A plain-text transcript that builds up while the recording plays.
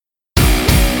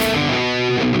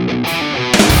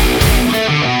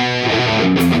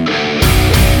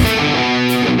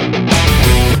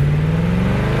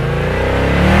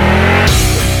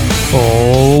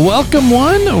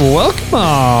Welcome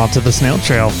all to the Snail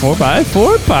Trail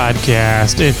 4x4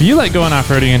 podcast. If you like going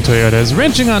off-roading in Toyotas,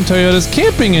 wrenching on Toyotas,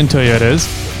 camping in Toyotas,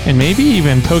 and maybe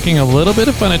even poking a little bit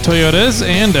of fun at Toyotas,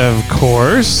 and of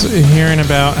course, hearing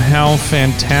about how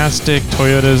fantastic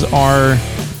Toyotas are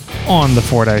on the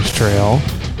Fordyce Trail,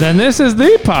 then this is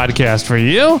the podcast for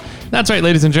you. That's right,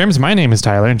 ladies and germs. My name is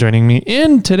Tyler, and joining me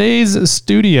in today's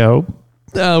studio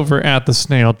over at the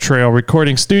Snail Trail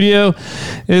recording studio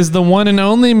is the one and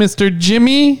only Mr.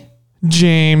 Jimmy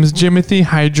James Jimothy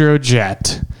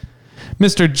Hydrojet.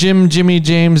 Mr. Jimmy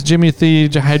James Jimothy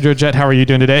Hydrojet, how are you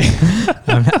doing today?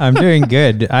 I'm doing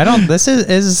good.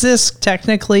 Is this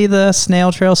technically the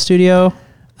Snail Trail studio?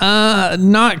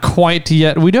 Not quite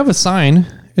yet. We do have a sign.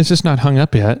 It's just not hung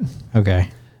up yet. Okay.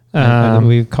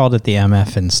 We've called it the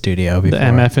MFN studio before. The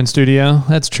MFN studio?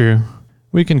 That's true.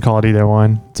 We can call it either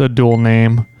one. It's a dual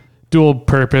name, dual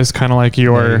purpose, kind of like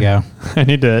your... There you go. I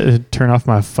need to turn off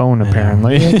my phone,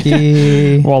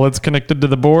 apparently, while it's connected to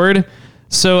the board.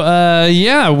 So,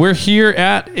 we're here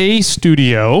at a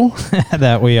studio.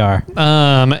 That we are.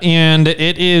 And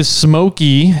it is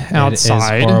smoky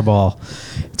outside. It is horrible.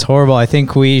 It's horrible. I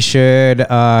think we should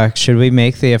we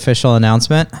make the official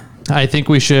announcement? I think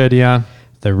we should, yeah.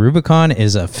 The Rubicon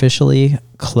is officially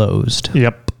closed.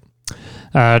 Yep.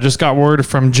 Just got word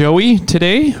from Joey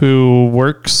today, who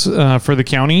works for the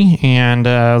county and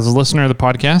is a listener of the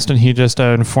podcast, and he just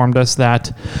informed us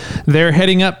that they're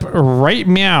heading up right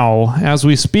now as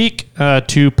we speak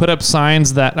to put up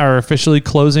signs that are officially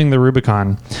closing the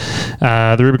Rubicon.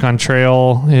 The Rubicon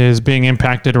Trail is being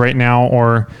impacted right now,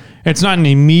 or it's not an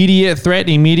immediate threat,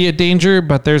 immediate danger,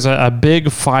 but there's a big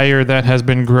fire that has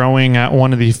been growing at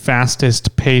one of the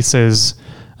fastest paces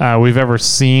we've ever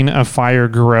seen a fire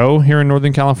grow here in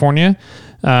Northern California,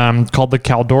 called the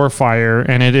Caldor Fire,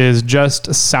 and it is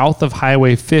just south of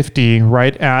Highway 50,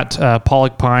 right at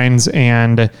Pollock Pines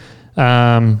and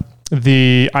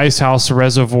the Ice House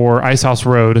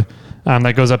Road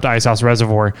that goes up to Ice House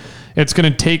Reservoir. It's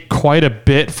going to take quite a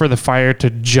bit for the fire to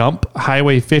jump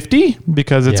Highway 50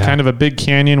 because it's kind of a big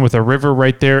canyon with a river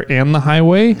right there and the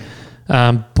highway.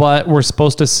 But we're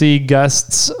supposed to see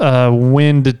gusts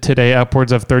wind today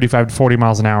upwards of 35 to 40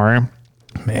 miles an hour.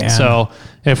 Man. So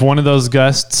if one of those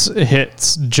gusts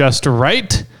hits just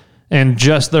right and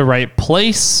just the right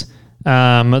place,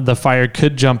 the fire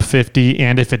could jump 50.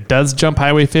 And if it does jump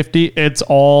Highway 50, it's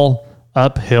all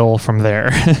uphill from there.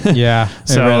 Yeah,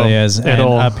 so it really is. And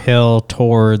uphill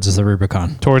towards the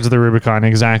Rubicon. Towards the Rubicon,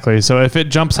 exactly. So if it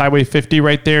jumps Highway 50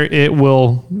 right there, it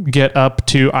will get up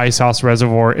to Ice House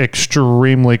Reservoir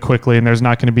extremely quickly, and there's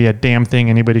not going to be a damn thing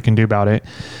anybody can do about it,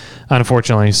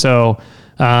 unfortunately. So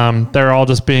they're all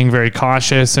just being very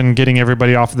cautious and getting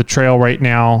everybody off the trail right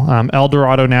now. El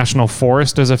Dorado National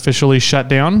Forest is officially shut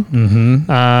down.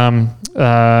 Mm-hmm.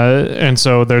 And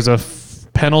so there's a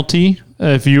penalty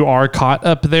if you are caught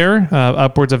up there,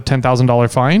 upwards of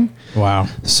 $10,000 fine. Wow.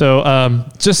 So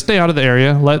just stay out of the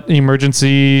area. Let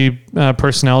emergency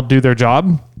personnel do their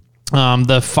job.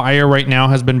 The fire right now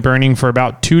has been burning for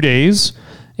about 2 days,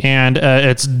 and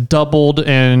it's doubled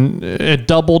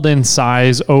in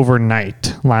size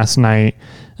overnight last night.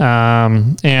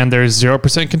 And there's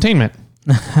 0% containment.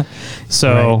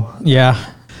 So right.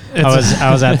 Yeah,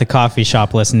 I was at the coffee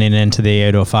shop listening into the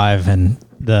 805, and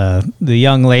the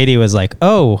young lady was like,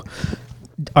 "Oh,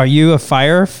 are you a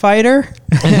firefighter?"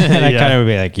 And I kind of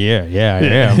would be like, yeah, I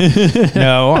am.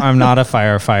 No, I'm not a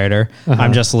firefighter.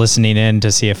 I'm just listening in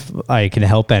to see if I can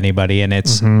help anybody. And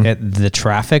the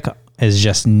traffic is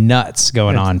just nuts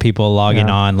going on. People logging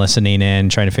on, listening in,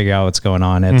 trying to figure out what's going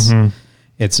on.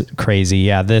 It's crazy.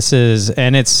 Yeah,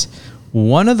 it's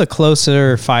one of the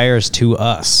closer fires to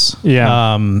us.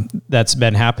 Yeah. That's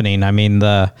been happening. I mean,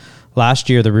 last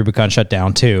year, the Rubicon shut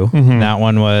down too. Mm-hmm. That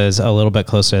one was a little bit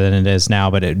closer than it is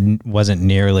now, but it wasn't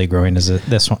nearly growing as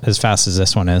fast as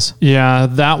this one is. Yeah,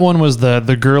 that one was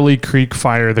the Gurley Creek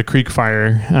Fire, the Creek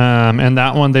Fire. And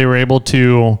that one, they were able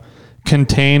to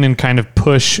contain and kind of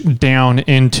push down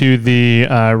into the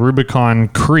Rubicon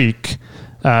Creek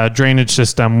drainage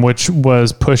system, which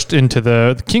was pushed into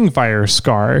the King Fire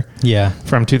scar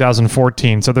from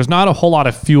 2014. So there's not a whole lot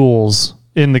of fuels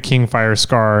in the King Fire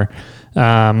scar.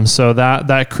 So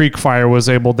that Creek Fire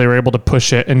they were able to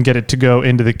push it and get it to go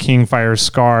into the King Fire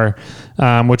scar,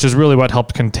 which is really what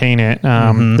helped contain it.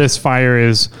 This fire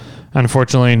is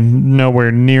unfortunately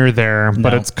nowhere near there,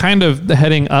 but it's kind of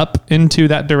heading up into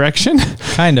that direction.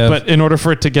 Kind of. But in order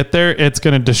for it to get there, it's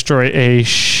going to destroy a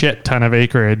shit ton of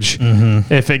acreage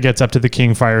if it gets up to the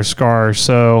King Fire scar.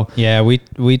 So yeah,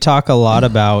 we talk a lot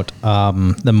about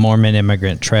the Mormon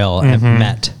Immigrant Trail at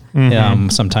MET.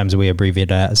 Sometimes we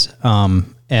abbreviate it as.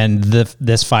 and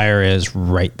this fire is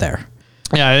right there.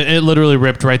 Yeah, it literally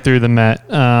ripped right through the Met.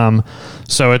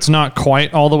 So it's not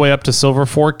quite all the way up to Silver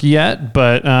Fork yet,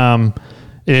 but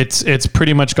it's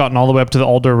pretty much gotten all the way up to the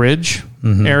Alder Ridge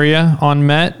area on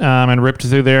Met, and ripped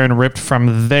through there and ripped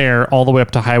from there all the way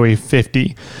up to Highway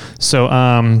 50. So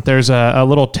there's a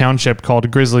little township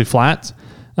called Grizzly Flats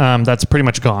that's pretty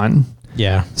much gone.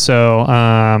 Yeah. So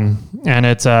and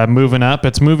it's moving up.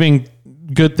 It's moving.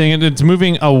 Good thing it's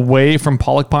moving away from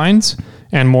Pollock Pines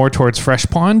and more towards Fresh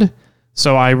Pond.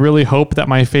 So I really hope that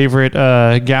my favorite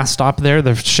gas stop there,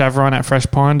 the Chevron at Fresh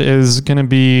Pond, is going to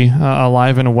be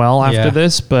alive and well after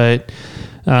this. But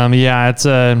yeah, it's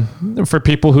for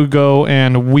people who go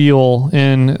and wheel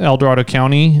in El Dorado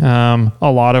County. A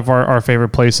lot of our favorite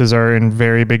places are in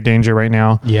very big danger right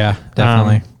now. Yeah,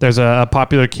 definitely. There's a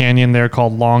popular canyon there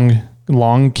called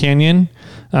Long Canyon.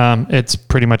 It's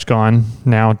pretty much gone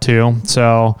now too.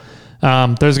 So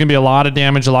there's going to be a lot of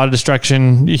damage, a lot of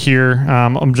destruction here.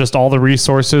 Just all the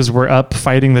resources were up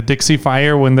fighting the Dixie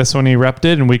Fire when this one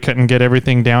erupted, and we couldn't get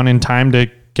everything down in time to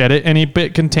get it any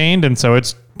bit contained. And so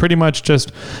it's pretty much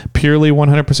just purely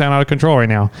 100% out of control right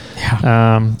now.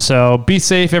 Yeah. So be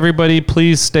safe, everybody.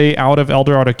 Please stay out of El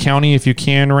Dorado County if you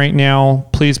can right now.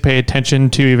 Please pay attention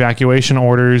to evacuation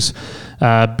orders.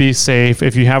 Be safe.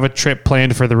 If you have a trip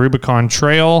planned for the Rubicon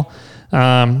Trail,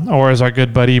 or as our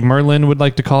good buddy Merlin would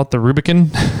like to call it, the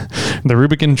Rubicon, the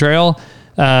Rubicon Trail,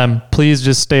 please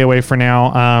just stay away for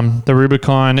now. The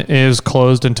Rubicon is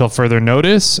closed until further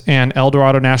notice, and El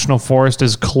Dorado National Forest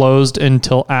is closed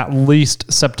until at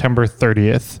least September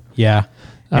 30th. Yeah.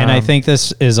 And I think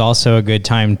this is also a good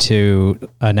time to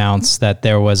announce that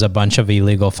there was a bunch of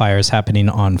illegal fires happening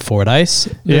on Fordyce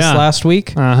this last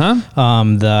week. Who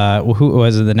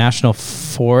was it? The National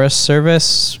Forest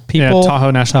Service people? Yeah,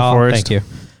 Tahoe National Forest. Thank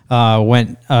you.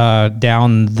 Went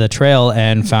down the trail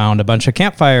and found a bunch of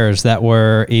campfires that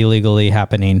were illegally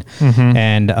happening.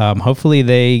 And hopefully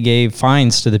they gave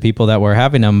fines to the people that were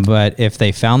having them. But if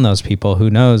they found those people, who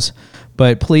knows?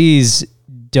 But please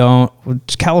don't.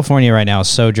 California right now is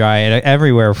so dry.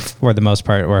 Everywhere, for the most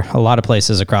part, or a lot of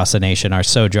places across the nation are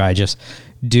so dry. Just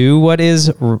do what is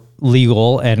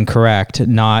legal and correct.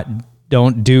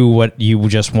 Don't do what you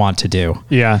just want to do.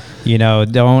 Yeah.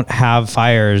 Don't have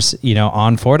fires,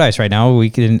 on Fordyce right now.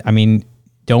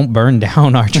 Don't burn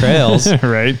down our trails.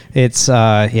 Right. It's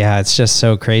just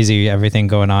so crazy. Everything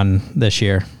going on this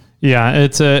year. Yeah,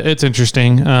 it's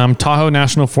interesting. Tahoe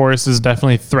National Forest is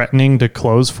definitely threatening to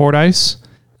close Fordyce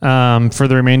for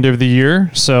the remainder of the year.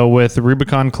 So with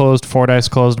Rubicon closed, Fordyce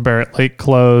closed, Barrett Lake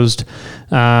closed.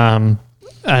 I'm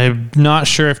not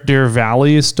sure if Deer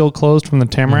Valley is still closed from the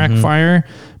Tamarack fire,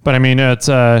 but it's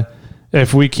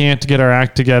if we can't get our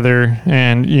act together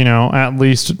and at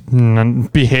least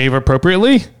behave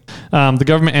appropriately, the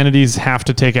government entities have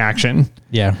to take action.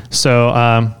 Yeah.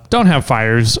 So don't have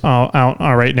fires out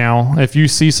right now. If you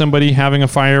see somebody having a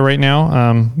fire right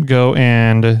now, go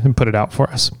and put it out for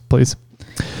us, please.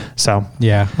 So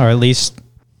yeah, or at least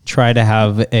try to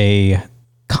have a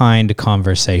kind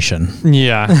conversation.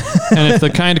 Yeah. And if the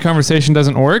kind conversation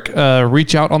doesn't work,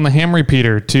 reach out on the ham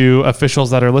repeater to officials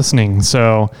that are listening,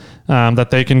 so that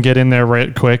they can get in there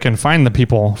right quick and find the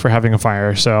people for having a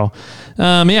fire. So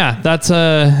that's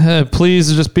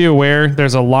please just be aware.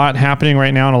 There's a lot happening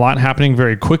right now, and a lot happening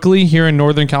very quickly here in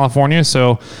Northern California.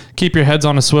 So keep your heads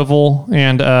on a swivel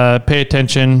and pay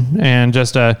attention, and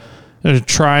just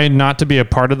try not to be a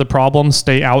part of the problem.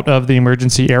 Stay out of the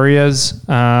emergency areas,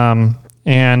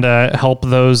 and help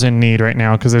those in need right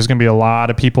now, because there's going to be a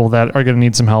lot of people that are going to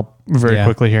need some help very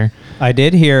quickly here. I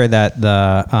did hear that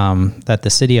the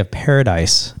city of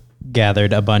Paradise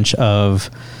gathered a bunch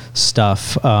of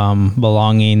stuff,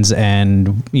 belongings,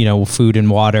 and food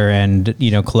and water, and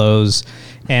clothes,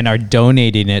 and are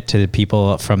donating it to the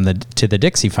people to the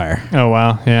Dixie Fire. Oh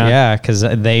wow, yeah, because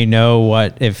they know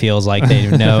what it feels like. They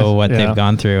know what they've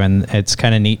gone through, and it's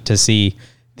kind of neat to see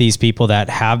these people that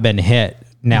have been hit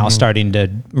now starting to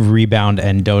rebound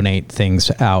and donate things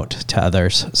out to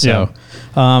others. So,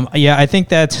 I think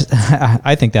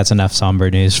that's enough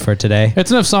somber news for today. It's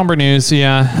enough somber news.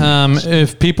 Yeah.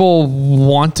 If people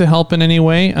want to help in any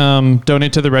way,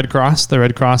 donate to the Red Cross. The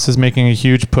Red Cross is making a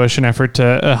huge push and effort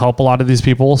to help a lot of these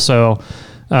people. So,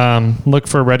 look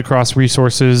for Red Cross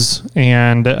resources.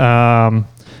 And,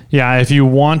 if you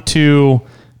want to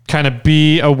kind of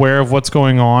be aware of what's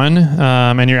going on,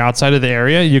 and you're outside of the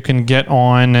area, you can get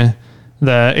on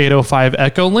the 805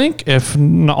 Echo link if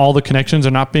all the connections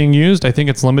are not being used. I think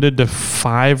it's limited to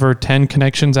 5 or 10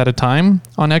 connections at a time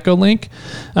on Echo Link.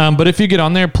 But if you get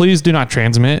on there, please do not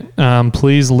transmit.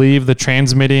 Please leave the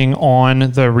transmitting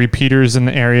on the repeaters in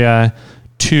the area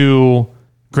to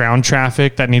ground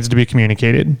traffic that needs to be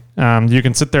communicated. You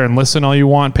can sit there and listen all you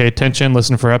want, pay attention,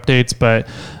 listen for updates, but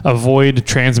avoid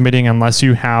transmitting unless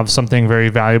you have something very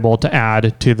valuable to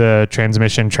add to the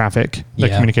transmission traffic, the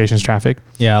communications traffic.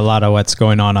 Yeah, a lot of what's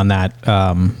going on that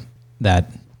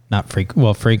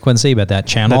frequency, but that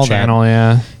channel. The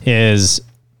channel, is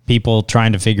people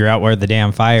trying to figure out where the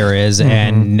damn fire is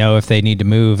and know if they need to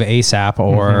move ASAP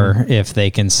or if they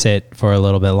can sit for a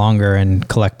little bit longer and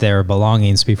collect their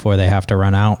belongings before they have to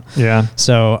run out. Yeah.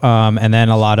 So, and then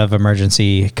a lot of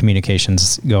emergency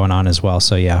communications going on as well.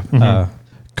 So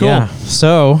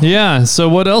cool. Yeah. So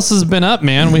what else has been up,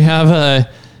 man? We have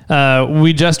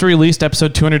we just released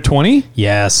episode 220.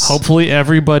 Yes. Hopefully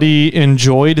everybody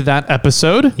enjoyed that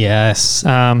episode. Yes.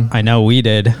 I know we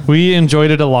did. We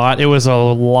enjoyed it a lot. It was a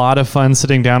lot of fun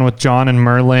sitting down with John and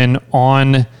Merlin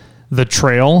on the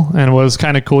trail, and it was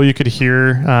kind of cool. You could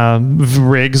hear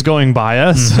rigs going by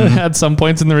us at some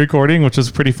points in the recording, which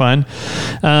was pretty fun.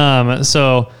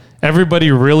 So everybody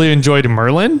really enjoyed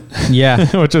Merlin.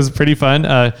 Yeah. Which was pretty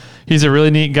fun. He's a really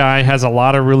neat guy, has a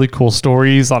lot of really cool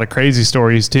stories, a lot of crazy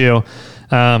stories too.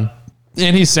 And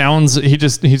he sounds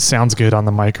good on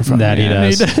the microphone. That he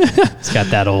does. He's got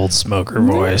that old smoker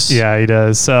voice. Yeah, he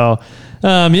does. So,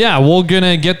 we're going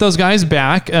to get those guys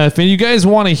back. If you guys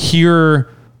want to hear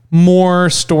more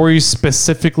stories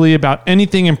specifically about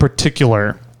anything in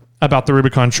particular about the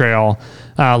Rubicon Trail,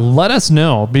 let us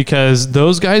know, because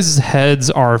those guys' heads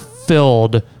are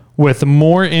filled with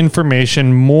more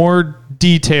information, more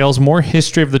details, more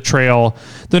history of the trail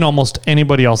than almost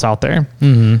anybody else out there.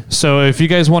 So if you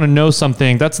guys want to know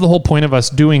something, that's the whole point of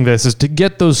us doing this, is to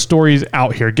get those stories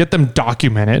out here, get them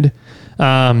documented,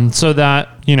 so that,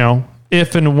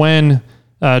 if and when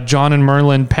John and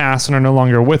Merlin pass and are no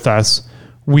longer with us,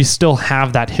 we still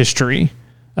have that history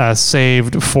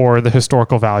saved for the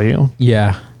historical value.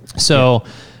 Yeah. So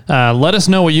let us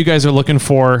know what you guys are looking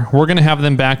for. We're going to have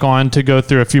them back on to go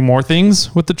through a few more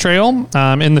things with the trail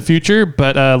in the future,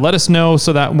 but let us know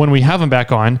so that when we have them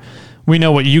back on, we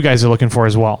know what you guys are looking for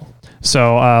as well.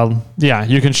 So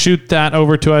you can shoot that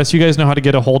over to us. You guys know how to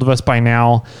get a hold of us by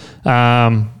now.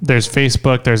 There's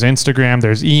Facebook, there's Instagram,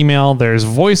 there's email, there's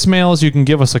voicemails. You can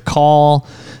give us a call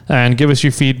and give us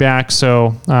your feedback.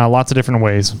 So lots of different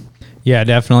ways. Yeah,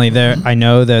 definitely. I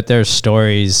know that there's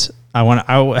stories.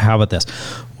 How about this?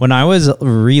 When I was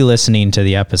re-listening to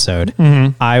the episode,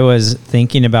 I was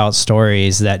thinking about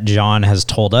stories that John has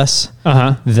told us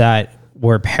that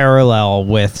were parallel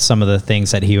with some of the things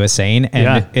that he was saying.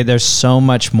 And there's so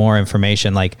much more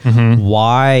information. Like,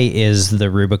 why is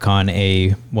the Rubicon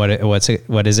what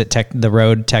is it? The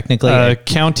road technically?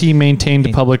 County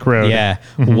maintained public road. Yeah.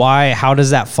 Why? How does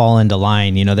that fall into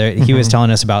line? He was telling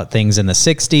us about things in the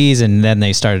 60s, and then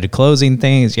they started closing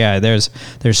things. Yeah. There's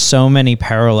so many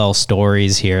parallel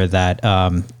stories here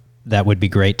that would be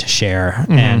great to share.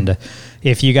 And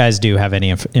if you guys do have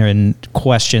any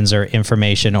questions or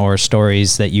information or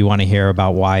stories that you want to hear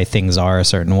about why things are a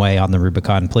certain way on the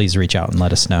Rubicon, please reach out and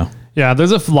let us know. Yeah,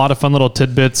 there's a lot of fun little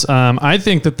tidbits. I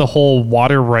think that the whole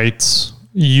water rights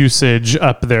usage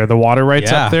up there,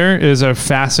 up there, is a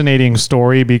fascinating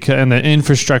story, and the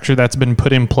infrastructure that's been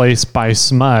put in place by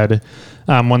SMUD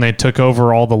when they took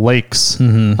over all the lakes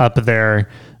up there.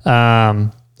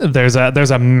 There's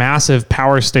a massive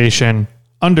power station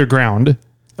underground.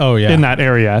 Oh yeah, in that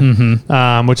area,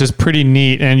 which is pretty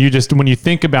neat. And when you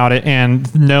think about it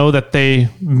and know that they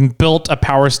built a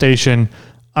power station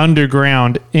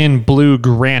underground in blue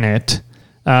granite,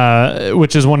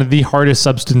 which is one of the hardest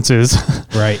substances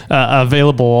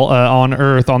available on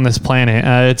Earth, on this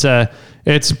planet.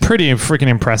 It's pretty freaking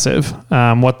impressive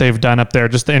what they've done up there.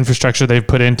 Just the infrastructure they've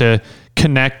put in to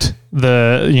connect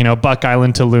the Buck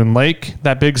Island to Loon Lake,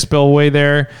 that big spillway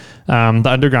there. The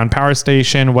underground power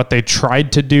station, what they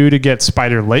tried to do to get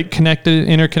Spider Lake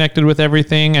interconnected with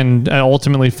everything, and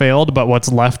ultimately failed, but what's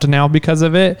left now because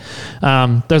of it.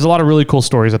 There's a lot of really cool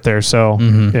stories up there. So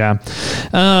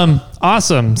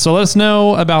awesome. So let us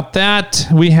know about that.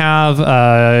 We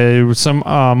have some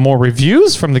more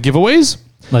reviews from the giveaways.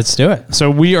 Let's do it.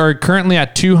 So we are currently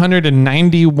at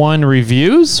 291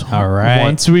 reviews. All right.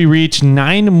 Once we reach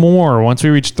 9 more, once we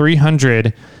reach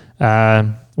 300,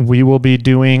 we will be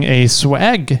doing a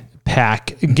swag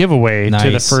pack giveaway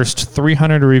to the first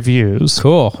 300 reviews.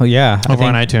 Cool. Yeah. Over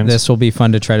on iTunes. This will be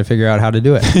fun to try to figure out how to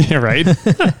do it. Yeah, right.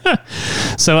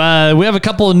 So we have a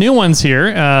couple of new ones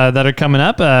here that are coming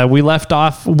up. We left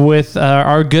off with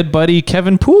our good buddy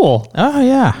Kevin Poole. Oh,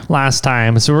 yeah. Last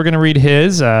time. So we're going to read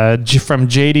his from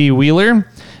JD Wheeler.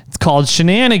 It's called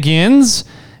Shenanigans.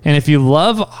 And if you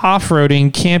love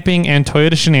off-roading, camping, and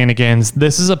Toyota shenanigans,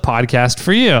 this is a podcast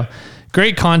for you.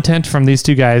 Great content from these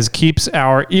two guys keeps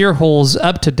our ear holes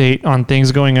up to date on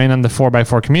things going on the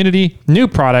 4x4 community. New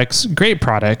products, great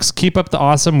products. Keep up the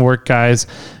awesome work, guys.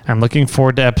 I'm looking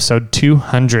forward to episode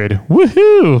 200.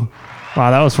 Woohoo!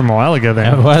 Wow, that was from a while ago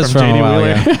then. It was from a while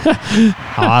ago.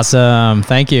 Awesome.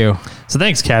 Thank you. So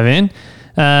thanks, Kevin.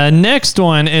 Next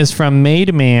one is from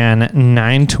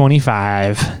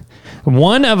MadeMan925.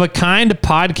 One of a kind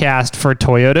podcast for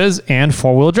Toyotas and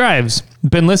four-wheel drives.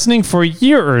 Been listening for a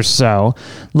year or so.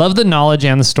 Love the knowledge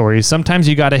and the stories. Sometimes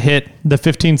you got to hit the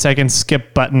 15-second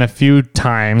skip button a few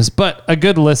times, but a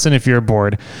good listen if you're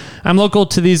bored. I'm local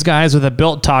to these guys with a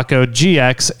built Taco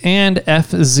GX and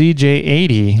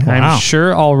FZJ80. Wow. I'm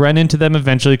sure I'll run into them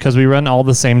eventually because we run all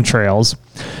the same trails.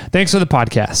 Thanks for the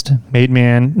podcast.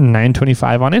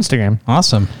 MadeMan925 on Instagram.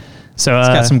 Awesome. So He's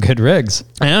got some good rigs.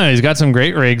 I know, he's got some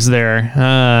great rigs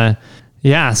there.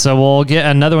 Yeah, so we'll get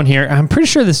another one here. I'm pretty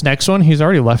sure this next one, he's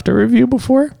already left a review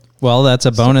before. Well, that's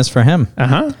a bonus for him.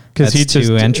 Uh-huh. Because he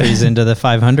two entries into the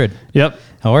 500. Yep.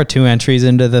 Or 2 entries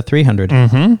into the 300.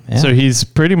 Mm-hmm. Yeah. So he's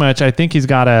pretty much, I think he's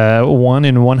got a 1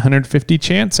 in 150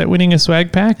 chance at winning a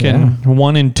swag pack and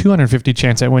 1 in 250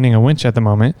 chance at winning a winch at the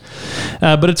moment.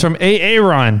 But it's from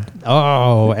Aaron.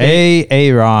 Oh,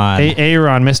 Aaron.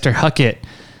 Aaron, Mr. Huckett.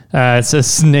 It says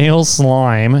Snail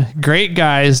Slime. Great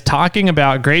guys talking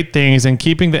about great things and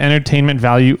keeping the entertainment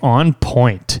value on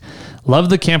point. Love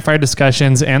the campfire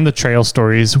discussions and the trail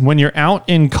stories. When you're out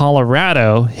in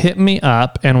Colorado, hit me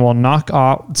up and we'll knock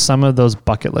out some of those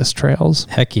bucket list trails.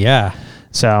 Heck yeah.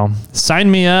 So sign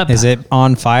me up. Is it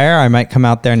on fire? I might come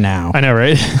out there now. I know,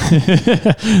 right?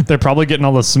 They're probably getting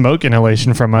all the smoke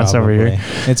inhalation from us over here.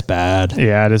 It's bad.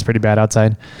 Yeah, it is pretty bad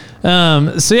outside.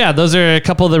 So yeah, those are a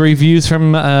couple of the reviews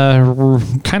from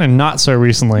kind of not so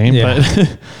recently, but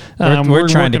we're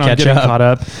trying to catch up. Caught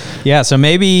up. Yeah, so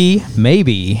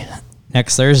maybe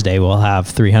next Thursday we'll have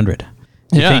 300.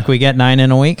 You think we get 9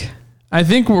 in a week? I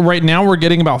think right now we're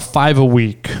getting about 5 a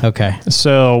week. Okay.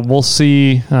 So we'll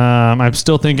see. I'm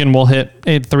still thinking we'll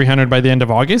hit 300 by the end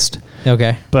of August.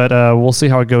 Okay. But we'll see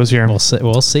how it goes here.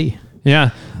 We'll see. Yeah.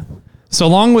 So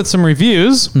along with some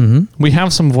reviews, we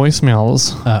have some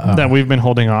voicemails that we've been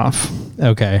holding off.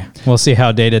 Okay. We'll see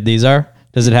how dated these are.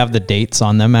 Does it have the dates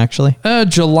on them actually?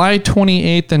 July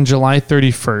 28th and July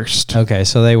 31st. Okay.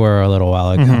 So they were a little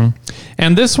while ago.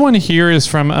 And this one here is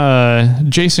from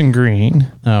Jason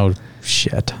Green. Oh,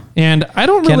 shit. And I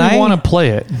don't really want to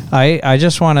play it. I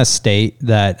just want to state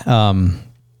that,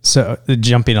 so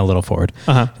jumping a little forward,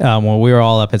 when we were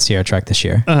all up at Sierra Trek this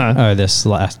year, or this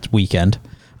last weekend,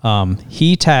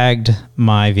 he tagged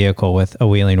my vehicle with a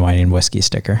Wheeling Whining Whiskey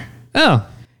sticker. Oh.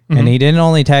 And he didn't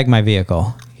only tag my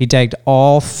vehicle. He tagged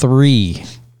all 3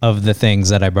 of the things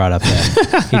that I brought up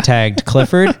there. He tagged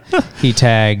Clifford, he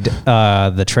tagged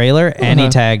the trailer, and he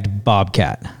tagged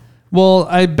Bobcat. Well,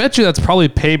 I bet you that's probably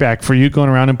payback for you going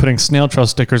around and putting snail trail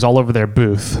stickers all over their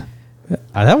booth.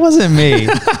 That wasn't me.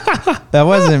 That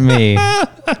wasn't me.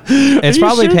 It's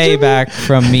probably payback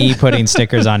from me putting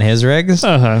stickers on his rigs.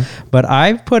 But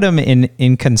I put them in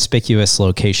inconspicuous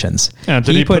locations. Yeah,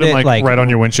 did he put them like right on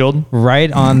your windshield?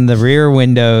 Right on the rear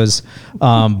windows,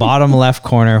 bottom left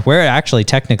corner, where actually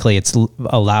technically it's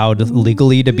allowed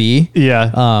legally to be.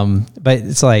 Yeah. But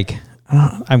it's like,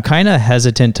 I'm kind of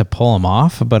hesitant to pull them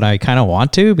off, but I kind of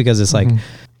want to because it's like,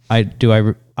 I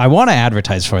want to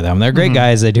advertise for them. They're great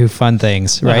guys. They do fun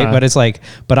things, right? But it's like,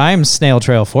 but I'm Snail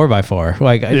Trail 4x4.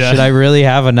 Like, should I really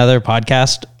have another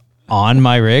podcast on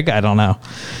my rig? I don't know.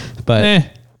 But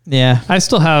yeah, I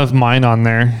still have mine on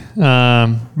there,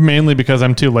 mainly because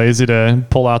I'm too lazy to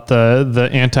pull out the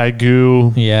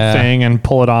anti-goo thing and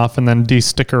pull it off and then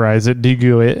de-stickerize it,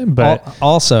 de-goo it. But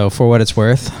also, for what it's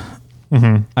worth,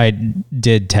 I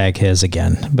did tag his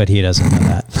again, but he doesn't know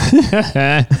that.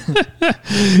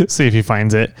 See if he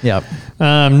finds it. Yep.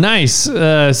 Nice.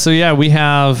 So yeah, we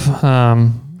have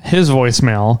his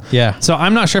voicemail. Yeah. So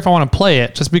I'm not sure if I want to play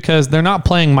it just because they're not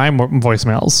playing my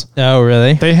voicemails. Oh,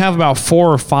 really? They have about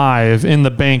 4 or 5 in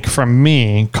the bank from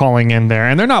me calling in there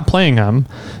and they're not playing them.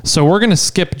 So we're going to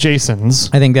skip Jason's.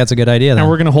 I think that's a good idea then. And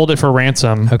we're going to hold it for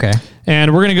ransom. Okay.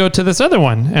 And we're going to go to this other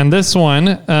one. And this one,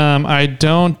 I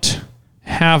don't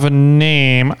have a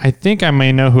name. I think I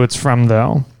may know who it's from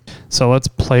though. So let's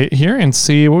play it here and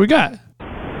see what we got.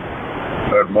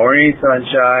 Good morning,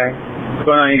 Sunshine. What's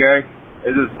going on, you guys?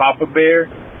 This is Papa Bear.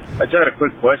 I just had a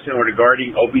quick question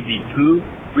regarding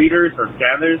OBD2 readers or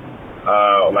scanners.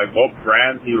 Like what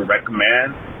brands you would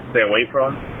recommend stay away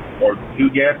from or to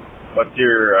get? What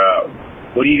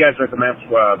do you guys recommend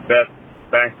for best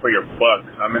bang for your buck?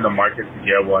 I'm in the market to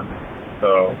get one.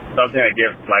 So something that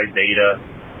gives live data,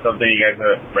 something you guys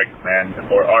recommend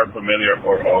or are familiar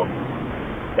or own.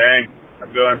 Thanks. Have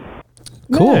a good one.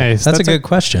 Cool. Nice. That's a good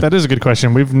question. That is a good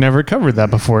question. We've never covered that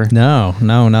before. No,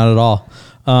 not at all.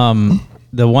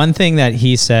 The one thing that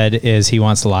he said is he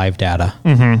wants live data.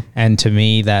 Mm-hmm. And to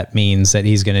me, that means that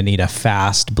he's going to need a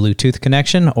fast Bluetooth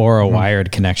connection or a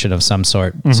wired connection of some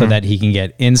sort so that he can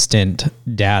get instant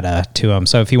data to him.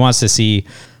 So if he wants to see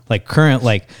like current,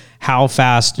 like how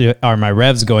fast are my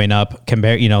revs going up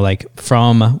compared, like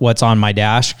from what's on my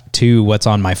dash to what's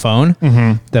on my phone,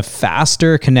 the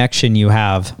faster connection you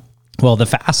have. Well, the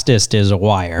fastest is a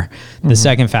wire. The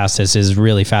second fastest is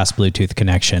really fast Bluetooth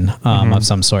connection of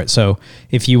some sort. So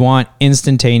if you want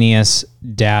instantaneous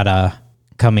data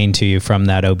coming to you from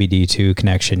that OBD2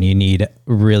 connection, you need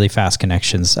really fast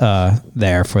connections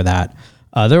there for that.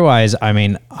 Otherwise,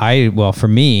 for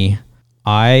me,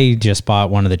 I just bought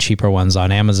one of the cheaper ones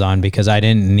on Amazon because I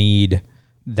didn't need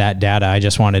that data. I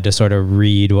just wanted to sort of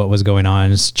read what was going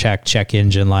on, check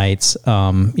engine lights,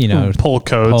 pull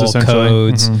codes,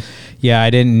 essentially. Yeah,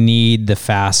 I didn't need the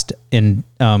fast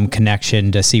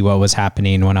connection to see what was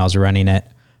happening when I was running it.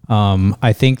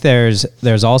 I think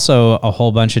there's also a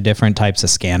whole bunch of different types of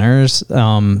scanners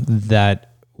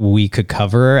that we could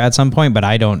cover at some point, but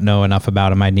I don't know enough about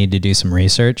them. I need to do some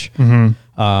research.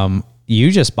 You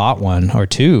just bought one or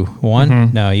two.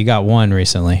 One? No, you got one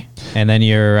recently, and then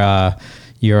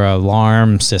your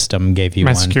alarm system gave you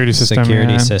My one. security system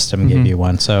Gave you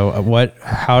one. So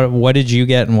what did you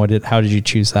get, and how did you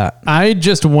choose that? I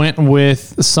just went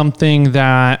with something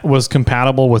that was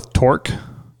compatible with Torque,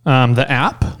 the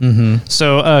app.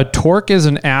 So Torque is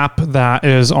an app that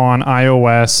is on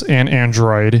iOS and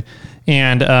Android,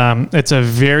 and it's a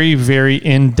very, very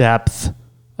in-depth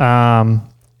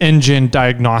engine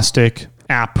diagnostic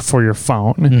app for your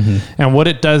phone. And what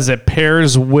it does, it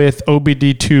pairs with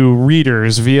OBD2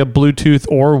 readers via Bluetooth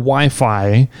or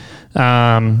Wi-Fi.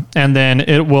 And then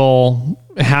it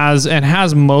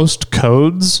has most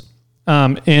codes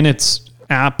in its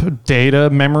app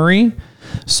data memory.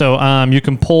 So you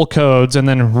can pull codes and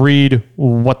then read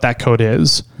what that code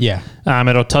is. Yeah.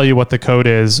 It'll tell you what the code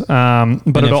is. But and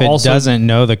if it'll it doesn't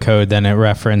know the code, then it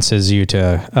references you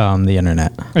to the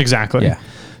internet. Exactly. Yeah.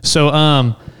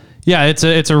 So,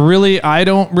 it's a really, I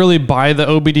don't really buy the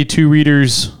OBD2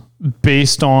 readers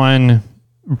based on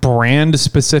brand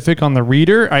specific on the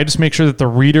reader. I just make sure that the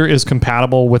reader is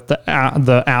compatible with the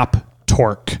app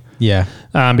Torque. Yeah.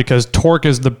 Because Torque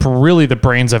is really the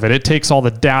brains of it. It takes all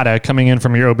the data coming in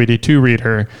from your OBD2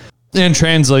 reader and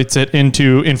translates it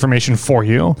into information for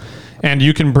you. And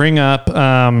you can bring up,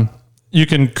 you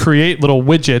can create little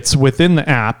widgets within the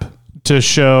app to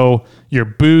show your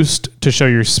boost, to show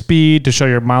your speed, to show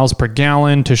your miles per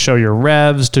gallon, to show your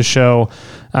revs, to show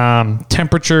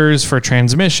temperatures for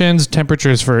transmissions,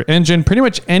 temperatures for engine, pretty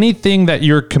much anything that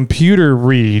your computer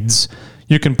reads.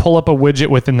 You can pull up a widget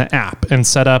within the app and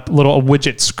set up little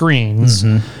widget screens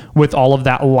with all of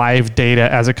that live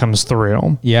data as it comes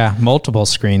through. Yeah, multiple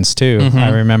screens too. I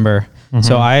remember.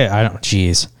 So I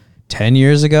don't, 10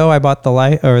 years ago I bought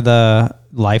the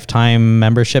lifetime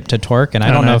membership to Torque, and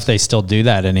I don't know if they still do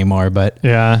that anymore, but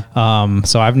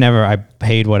so I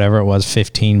paid whatever it was,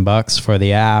 $15 for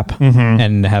the app,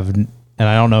 and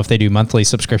I don't know if they do monthly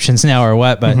subscriptions now or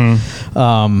what, but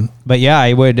yeah,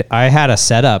 I had a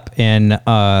setup in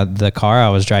the car I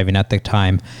was driving at the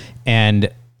time, and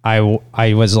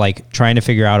I was like trying to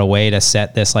figure out a way to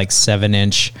set this like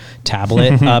 7-inch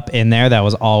tablet up in there that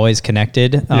was always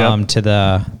connected to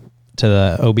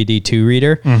the OBD2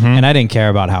 reader. And I didn't care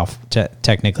about how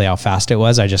technically how fast it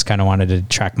was. I just kind of wanted to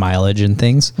track mileage and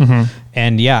things.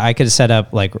 And yeah, I could set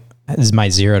up like my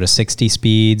 0 to 60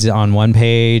 speeds on one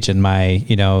page, and my,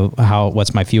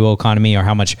 what's my fuel economy, or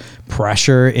how much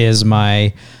pressure is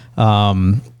my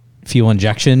fuel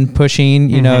injection pushing.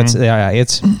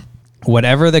 It's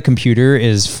whatever the computer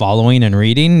is following and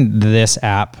reading, this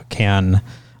app can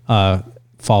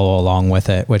follow along with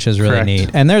it, which is really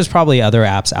neat. And there's probably other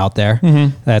apps out there.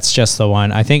 That's just the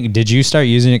one. I think, did you start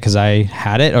using it because I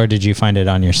had it, or did you find it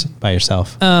by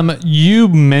yourself? You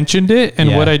mentioned it,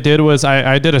 and what I did was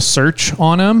I did a search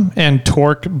on them, and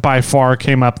Torque by far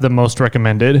came up the most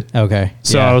recommended. Okay.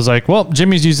 So I was like, well,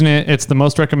 Jimmy's using it. It's the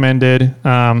most recommended.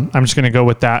 I'm just going to go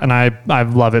with that. And I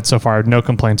love it so far. No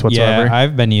complaints whatsoever. Yeah,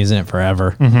 I've been using it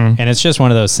forever. And it's just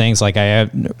one of those things, like I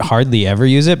hardly ever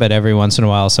use it, but every once in a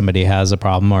while somebody has a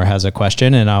problem or has a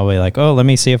question, and I'll be like, oh, let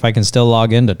me see if I can still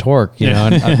log into Torque, and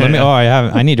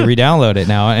I need to re-download it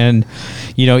now. And,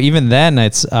 even then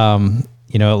it's, it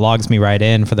logs me right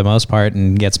in for the most part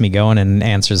and gets me going and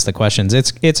answers the questions.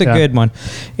 It's a good one.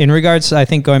 In regards to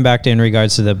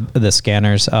the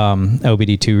scanners,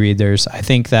 OBD2 readers, I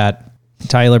think that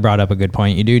Tyler brought up a good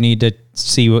point. You do need to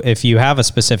see if you have a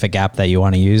specific app that you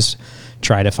want to use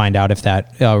try to find out if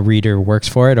that reader works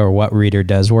for it or what reader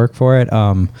does work for it.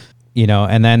 You know,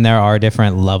 and then there are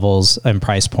different levels and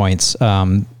price points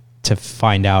to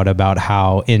find out about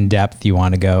how in depth you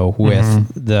want to go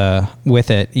with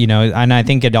it, you know, and I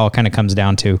think it all kind of comes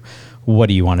down to what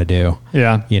do you want to do?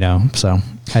 Yeah. You know, so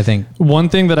I think one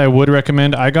thing that I would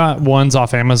recommend, I got ones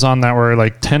off Amazon that were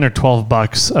like 10 or 12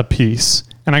 bucks a piece.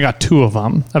 And I got 2 of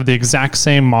them of the exact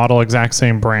same model, exact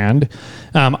same brand.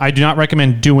 I do not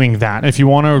recommend doing that. If you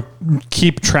want to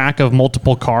keep track of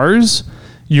multiple cars,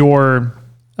 your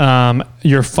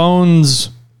phone's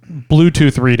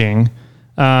Bluetooth reading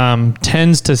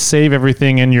tends to save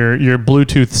everything in your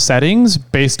Bluetooth settings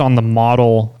based on the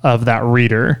model of that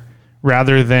reader,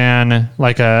 rather than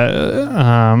like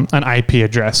an IP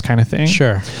address kind of thing.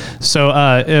 Sure.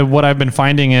 So what I've been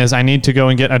finding is I need to go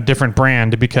and get a different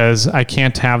brand because I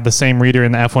can't have the same reader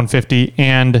in the F-150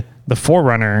 and the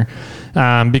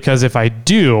 4Runner, because if I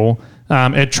do,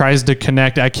 it tries to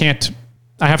connect. I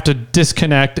have to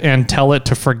disconnect and tell it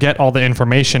to forget all the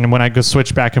information when I go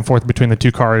switch back and forth between the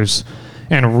 2 cars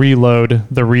and reload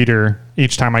the reader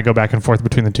each time I go back and forth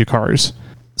between the 2 cars.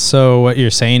 So what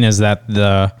you're saying is that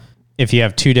if you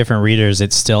have 2 different readers,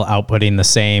 it's still outputting the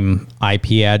same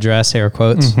IP address, air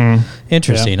quotes.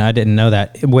 Interesting. Yeah. I didn't know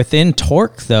that. Within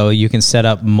Torque, though, you can set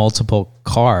up multiple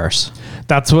cars.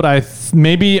 That's what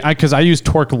because I use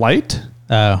Torque Lite.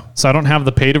 Oh. So I don't have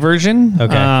the paid version.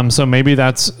 Okay. So maybe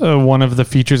that's one of the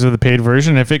features of the paid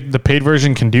version. If the paid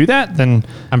version can do that, then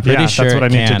I'm pretty sure that's what I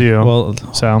need to do. Well,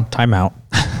 so time out.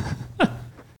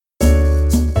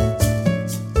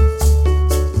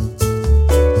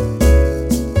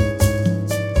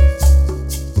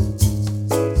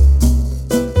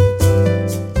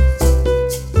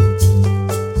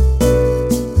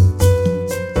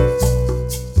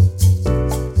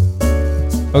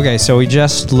 Okay, so we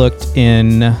just looked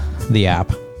in the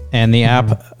app, and the app,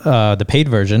 the paid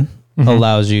version,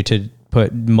 allows you to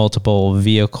put multiple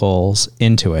vehicles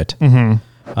into it.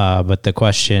 But the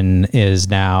question is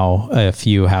now if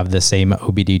you have the same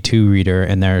OBD2 reader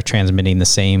and they're transmitting the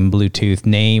same Bluetooth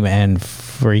name and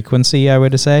frequency, I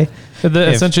would say.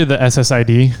 Essentially the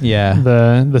SSID,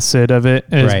 the SID of it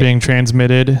is being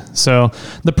transmitted. So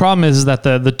the problem is that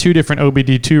the 2 different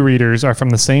OBD2 readers are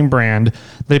from the same brand.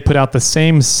 They put out the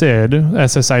same SID,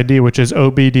 SSID, which is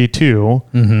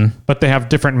OBD2, but they have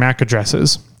different MAC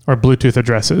addresses or Bluetooth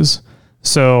addresses.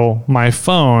 So my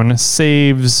phone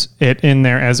saves it in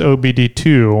there as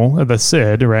OBD2, the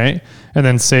SID, right? And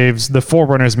then saves the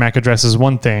 4Runner's MAC address as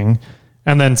one thing.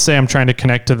 And then say I'm trying to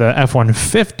connect to the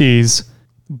F-150's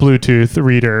Bluetooth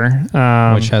reader,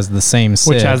 which has the same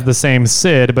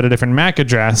SID, but a different MAC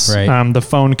address. Right. The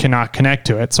phone cannot connect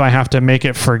to it. So I have to make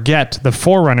it forget the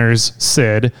 4Runner's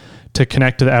SID to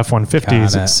connect to the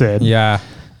F-150's SID. Yeah.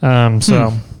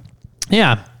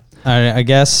 Yeah. I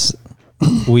guess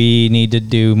we need to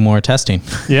do more testing.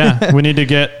 Yeah. We need to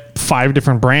get 5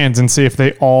 different brands and see if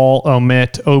they all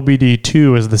omit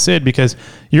OBD2 as the SID, because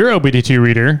your OBD2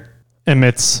 reader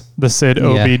emits the SID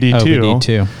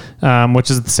OBD2,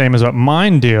 which is the same as what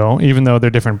mine do, even though they're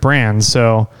different brands.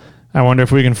 So I wonder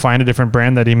if we can find a different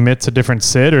brand that emits a different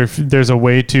SID, or if there's a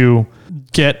way to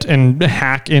get and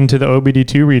hack into the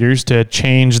OBD2 readers to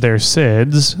change their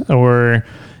SIDs, or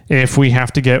if we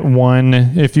have to get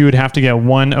if you would have to get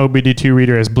one OBD2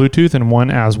 reader as Bluetooth and one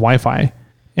as Wi-Fi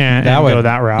and go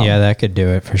that route. Yeah, that could do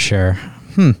it for sure.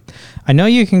 I know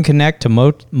you can connect to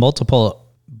multiple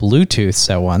Bluetooths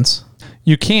at once.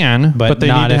 You can, but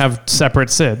they need to have separate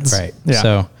SIDs. Right. Yeah.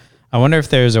 So I wonder if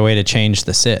there's a way to change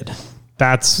the SID.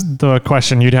 That's the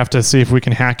question. You'd have to see if we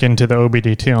can hack into the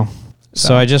OBD2.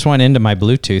 So I just went into my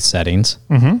Bluetooth settings,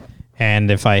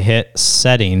 and if I hit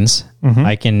settings,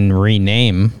 I can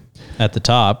rename at the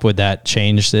top. Would that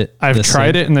change it? I've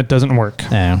tried it and it doesn't work.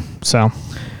 Yeah. So,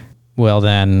 well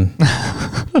then,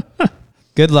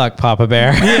 good luck, Papa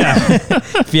Bear. Yeah.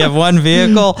 If you have one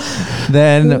vehicle,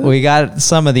 then we got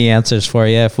some of the answers for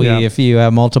you. If you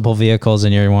have multiple vehicles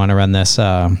and you want to run this,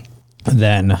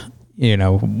 then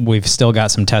we've still got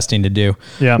some testing to do.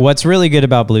 Yeah. What's really good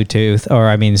about Bluetooth,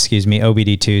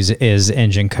 OBD2s, is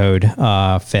engine code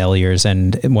failures,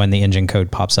 and when the engine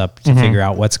code pops up to figure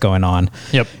out what's going on.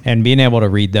 Yep. And being able to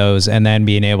read those, and then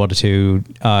being able to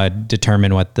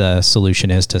determine what the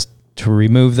solution is to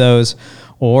remove those,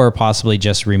 or possibly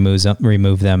just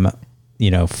remove them.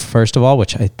 First of all,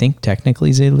 which I think technically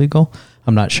is illegal.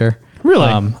 I'm not sure.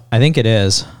 Really? I think it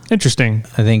is. Interesting.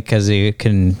 I think because you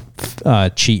can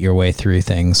cheat your way through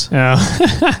things. Yeah.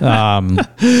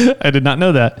 I did not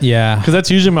know that. Yeah. Because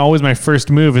that's usually always my first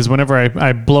move is whenever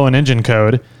I blow an engine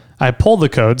code, I pull the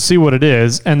code, see what it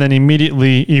is, and then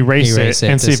immediately erase it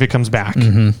and see if it comes back.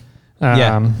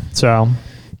 So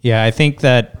yeah, I think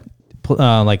that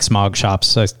like smog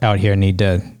shops out here need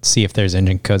to see if there's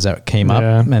engine codes that came up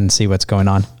and see what's going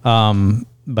on.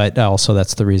 But also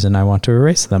that's the reason I want to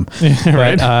erase them.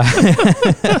 Right.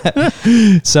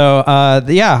 So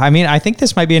I mean, I think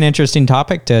this might be an interesting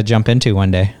topic to jump into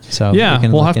one day. So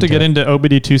we'll have to get into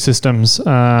OBD2 systems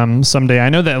someday. I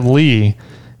know that Lee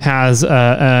has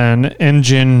an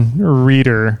engine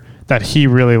reader that he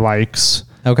really likes.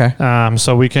 Okay.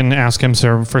 So we can ask him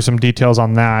for some details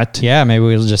on that. Yeah, maybe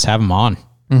we'll just have him on.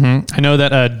 I know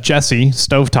that Jesse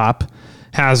Stovetop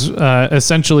has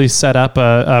essentially set up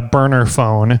a burner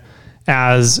phone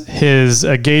as his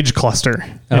gauge cluster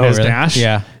in his dash.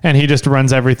 Yeah. And he just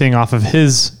runs everything off of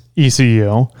his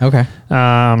ECU. Okay.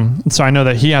 So I know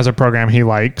that he has a program he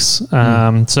likes.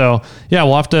 So yeah,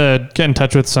 we'll have to get in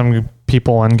touch with some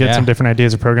people and get some different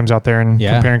ideas of programs out there and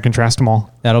compare and contrast them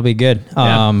all. That'll be good.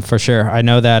 For sure. I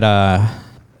know that,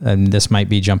 and this might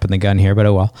be jumping the gun here, but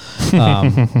oh well.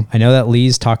 I know that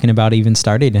Lee's talking about even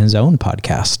starting his own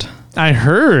podcast. I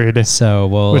heard. So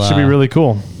which should be really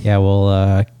cool. Yeah,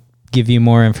 we'll give you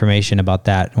more information about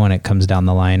that when it comes down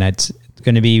the line. It's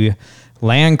going to be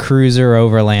Land Cruiser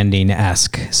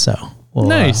Overlanding-esque. So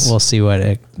we'll see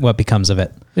what becomes of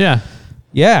it. Yeah.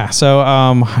 Yeah.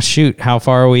 So shoot, how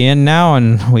far are we in now?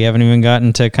 And we haven't even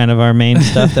gotten to kind of our main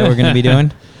stuff that we're going to be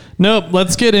doing. Nope.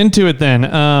 Let's get into it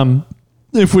then.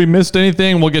 If we missed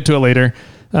anything, we'll get to it later.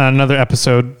 Another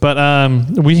episode, but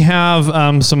we have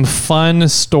some fun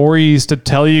stories to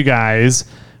tell you guys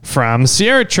from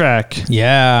Sierra Trek.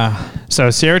 Yeah.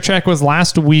 So Sierra Trek was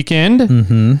last weekend.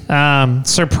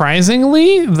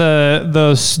 Surprisingly,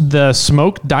 the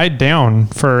smoke died down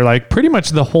for like pretty much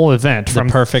the whole event, from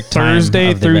perfect time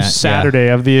Thursday of the through event, Saturday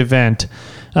of the event.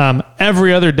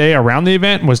 Every other day around the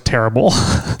event was terrible.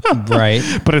 Right.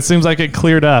 But it seems like it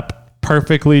cleared up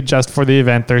perfectly just for the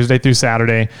event, Thursday through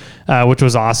Saturday, which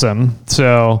was awesome.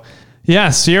 So yeah,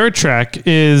 Sierra Trek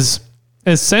is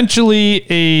essentially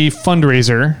a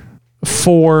fundraiser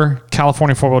for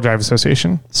California Four-Wheel Drive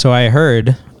Association. So I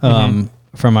heard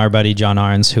from our buddy John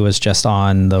Arns, who was just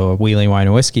on the Wheeling Wine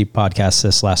and Whiskey podcast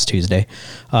this last Tuesday,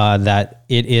 that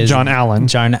it is John Allen.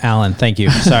 John Allen. Thank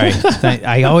you. Sorry.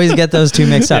 I always get those two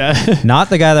mixed up. Not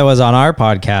the guy that was on our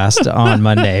podcast on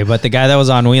Monday, but the guy that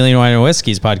was on Wheeling Wine and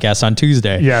Whiskey's podcast on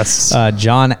Tuesday. Yes.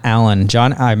 John Allen.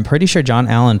 I'm pretty sure John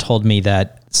Allen told me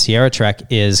that Sierra Trek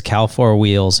is Cal 4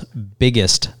 Wheel's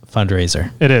biggest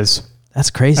fundraiser. It is. That's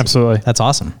crazy. Absolutely. That's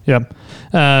awesome. Yep.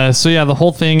 So yeah, the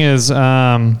whole thing is,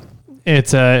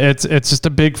 it's just a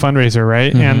big fundraiser,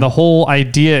 right? And the whole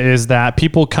idea is that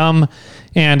people come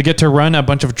and get to run a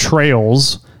bunch of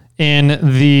trails in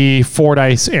the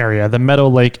Fordyce area, the Meadow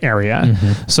Lake area.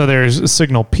 So there's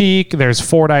Signal Peak, there's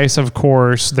Fordyce, of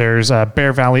course, there's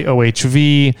Bear Valley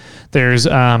OHV, there's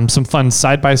some fun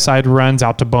side-by-side runs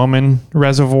out to Bowman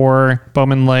Reservoir,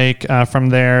 Bowman Lake. From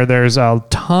there, there's a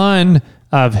ton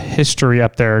of history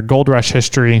up there, Gold Rush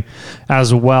history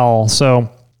as well. So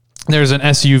there's an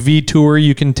SUV tour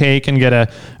you can take and get a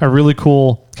really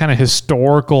cool kind of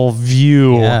historical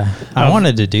view. Yeah, I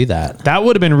wanted to do that. That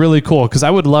would have been really cool because I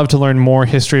would love to learn more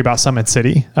history about Summit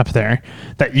City up there.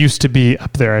 That used to be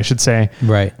up there, I should say.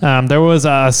 Right. There was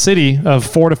a city of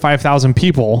 4,000 to 5,000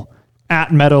 people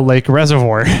at Meadow Lake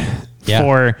Reservoir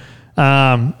for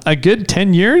a good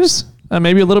 10 years.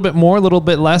 Maybe a little bit more, a little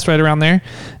bit less, right around there,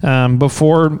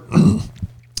 before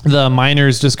the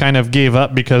miners just kind of gave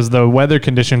up because the weather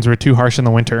conditions were too harsh in the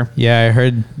winter. Yeah, I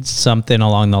heard something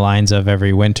along the lines of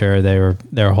every winter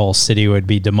their whole city would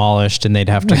be demolished and they'd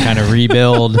have to kind of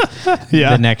rebuild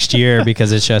the next year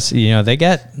because it's just, they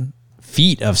get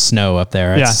feet of snow up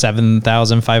there. It's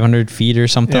 7,500 feet or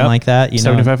something like that.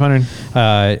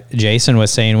 7,500. Jason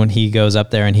was saying when he goes up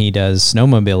there and he does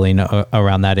snowmobiling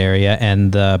around that area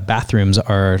and the bathrooms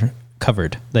are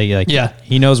covered.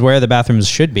 He knows where the bathrooms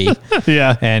should be.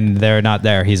 And they're not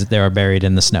there. They're buried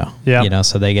in the snow.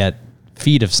 So they get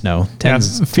feet of snow,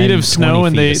 feet of snow,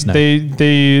 and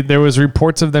they there was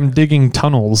reports of them digging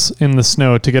tunnels in the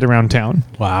snow to get around town.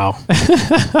 Wow.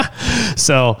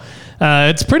 So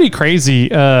it's pretty crazy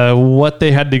what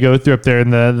they had to go through up there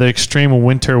in the extreme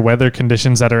winter weather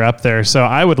conditions that are up there. So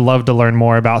I would love to learn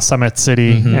more about Summit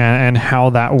City and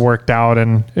how that worked out,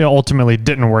 and it ultimately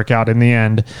didn't work out in the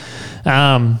end.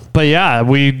 But yeah,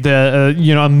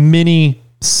 a mini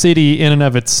city in and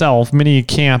of itself, mini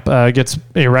camp gets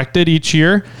erected each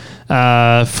year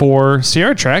for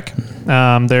Sierra Trek.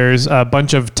 There's a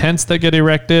bunch of tents that get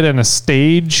erected and a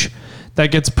stage that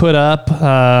gets put up.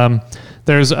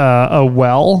 There's a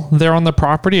well there on the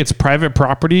property. It's private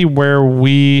property where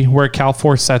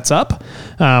Cal4 sets up.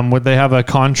 Where they have a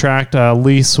contract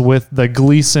lease with the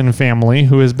Gleason family,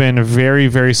 who has been very,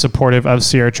 very supportive of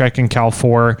Sierra Trek and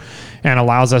Cal4, and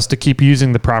allows us to keep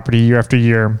using the property year after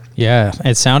year. Yeah,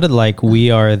 it sounded like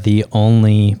we are the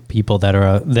only people that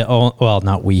are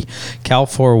not we.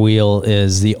 Cal4 Wheel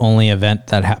is the only event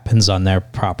that happens on their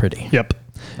property. Yep.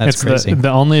 That's it's crazy. The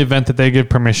only event that they give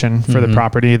permission for the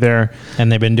property there.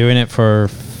 And they've been doing it for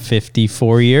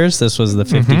 54 years. This was the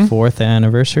 54th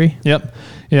anniversary. Yep.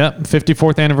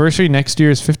 54th anniversary. Next year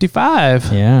is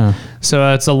 55. Yeah.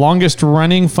 So it's the longest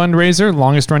running fundraiser,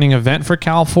 longest running event for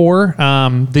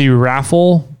Cal4. The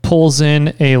raffle pulls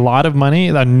in a lot of money.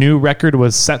 A new record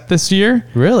was set this year.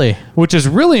 Really? Which is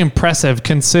really impressive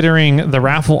considering the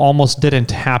raffle almost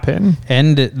didn't happen.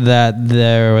 And that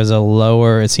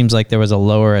it seems like there was a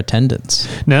lower attendance.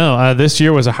 No, this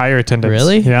year was a higher attendance.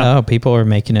 Really? Yeah. Oh, people were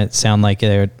making it sound like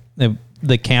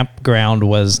the campground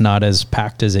was not as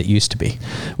packed as it used to be.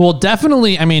 Well,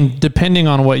 definitely. I mean, depending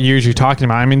on what years you're talking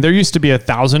about. I mean, there used to be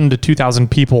 1,000 to 2,000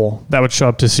 people that would show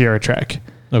up to Sierra Trek.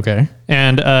 Okay.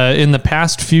 And in the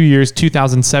past few years,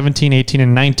 2017, 18,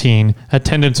 and 19,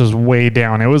 attendance was way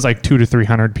down. It was like 200 to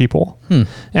 300 people.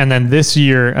 And then this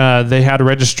year, they had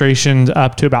registrations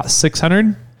up to about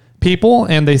 600 people,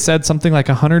 and they said something like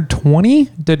 120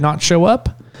 did not show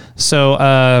up.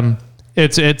 So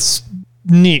it's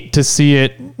neat to see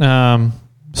it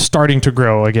starting to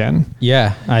grow again.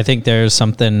 Yeah, I think there's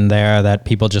something there that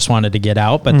people just wanted to get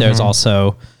out, but there's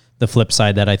also the flip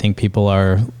side that I think people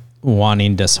are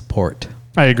wanting to support.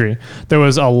 I agree. There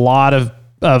was a lot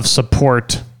of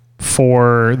support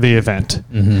for the event,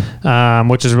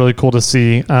 which is really cool to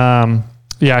see.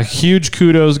 Huge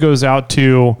kudos goes out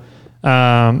to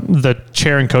the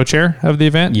chair and co-chair of the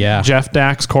event. Yeah. Jeff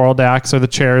Dax, Coral Dax are the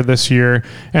chair this year.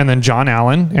 And then John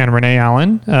Allen and Renee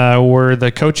Allen were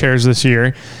the co-chairs this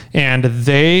year. And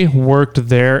they worked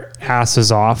their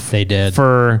asses off. They did.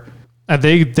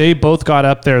 They both got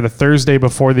up there the Thursday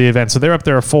before the event. So they're up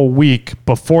there a full week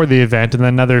before the event and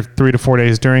then another 3 to 4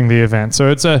 days during the event. So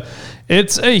it's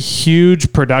a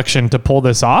huge production to pull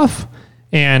this off.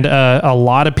 And a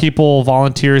lot of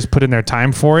volunteers put in their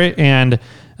time for it. And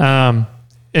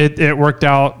it worked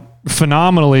out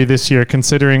phenomenally this year,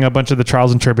 considering a bunch of the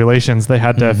trials and tribulations they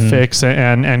had to fix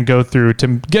and go through to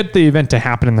get the event to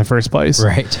happen in the first place.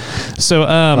 Right. So,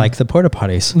 like the porta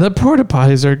potties. The porta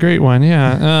potties are a great one.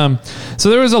 Yeah. So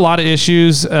there was a lot of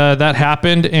issues that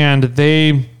happened, and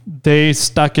they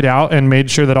stuck it out and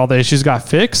made sure that all the issues got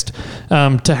fixed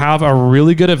to have a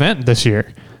really good event this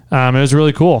year. It was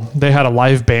really cool. They had a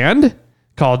live band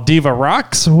called Diva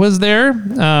Rocks was there.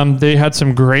 They had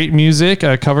some great music,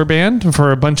 a cover band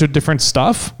for a bunch of different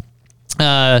stuff.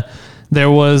 There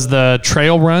was the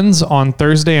trail runs on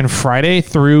Thursday and Friday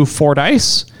through Fort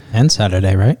Ice. And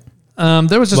Saturday, right?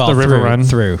 There was just the river run.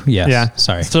 Through, yes. Yeah.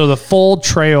 Sorry. So the full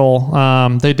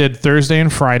trail, they did Thursday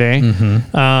and Friday.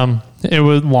 It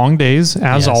was long days,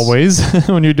 as always,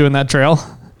 when you're doing that trail.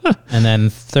 And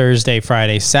then Thursday,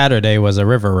 Friday, Saturday was a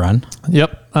river run.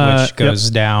 Yep. Which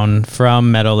goes down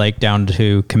from Meadow Lake down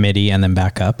to Committee and then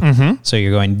back up. So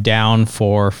you're going down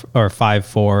 5,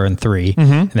 4, and 3,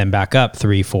 and then back up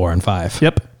 3, 4, and 5.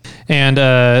 Yep. And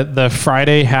the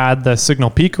Friday had the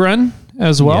Signal Peak run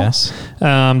as well. Yes.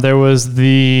 There was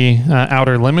the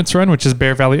Outer Limits run, which is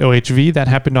Bear Valley OHV. That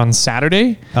happened on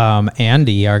Saturday.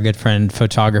 Andy, our good friend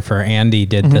photographer Andy,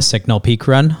 did the Signal Peak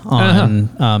run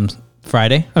on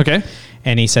Friday. Okay.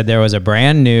 And he said there was a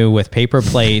brand new with paper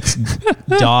plates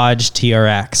Dodge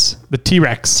TRX. The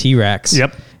T-Rex. T-Rex.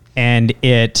 Yep. And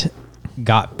it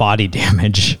got body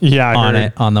damage on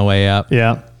it on the way up.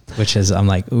 Yeah. Which is, I'm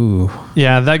like, ooh.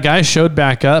 Yeah, that guy showed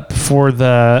back up for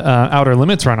the Outer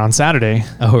Limits run on Saturday.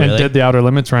 Oh, really? And did the Outer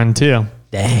Limits run too.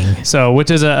 Dang. So, which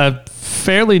is a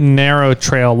fairly narrow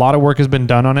trail. A lot of work has been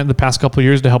done on it the past couple of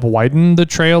years to help widen the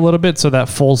trail a little bit so that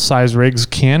full-size rigs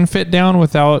can fit down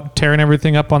without tearing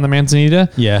everything up on the Manzanita.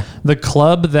 Yeah. The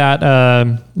club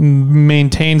that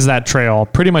maintains that trail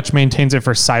pretty much maintains it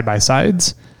for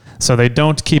side-by-sides. So they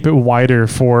don't keep it wider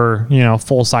for,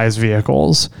 full-size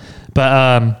vehicles.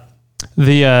 But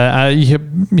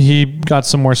he got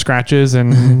some more scratches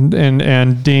and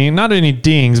not any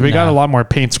dings, but he got a lot more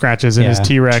paint scratches in his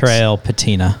T-Rex. Trail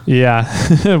patina. Yeah.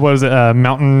 What was it?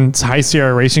 Mountain High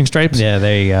Sierra Racing Stripes. Yeah,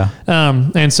 there you go.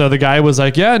 And so the guy was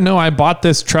like, yeah, no, I bought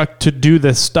this truck to do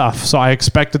this stuff. So I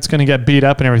expect it's going to get beat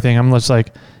up and everything. I'm just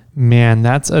like, man,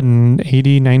 that's an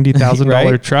 $80,000, $90,000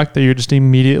 right? truck that you're just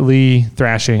immediately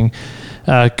thrashing.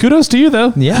 Kudos to you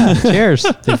though. Yeah. Cheers.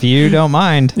 If you don't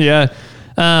mind. Yeah.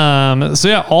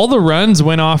 All the runs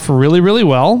went off really, really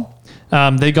well.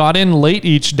 They got in late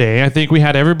each day. I think we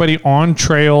had everybody on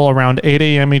trail around 8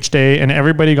 a.m. each day, and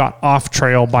everybody got off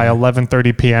trail by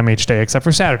 11:30 p.m. each day, except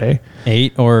for Saturday.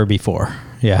 8 or before.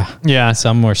 Yeah. Yeah.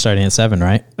 Some were starting at 7,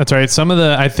 right? That's right.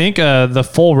 I think the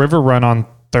full river run on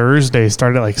Thursday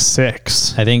started at like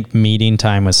 6. I think meeting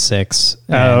time was 6.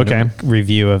 Oh, okay.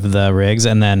 Review of the rigs,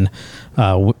 and then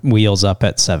wheels up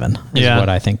at 7 is what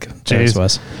I think theirs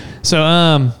was.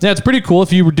 So, it's pretty cool.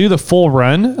 If you do the full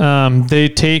run, they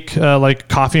take like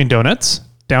coffee and donuts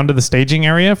down to the staging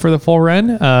area for the full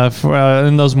run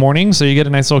in those mornings. So you get a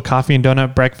nice little coffee and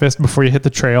donut breakfast before you hit the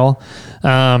trail.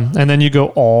 And then you go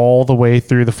all the way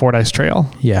through the Fordyce Trail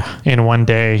in one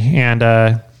day.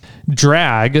 And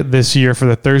drag this year for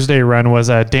the Thursday run was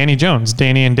Danny Jones,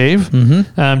 Danny and Dave.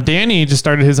 Mm-hmm. Danny just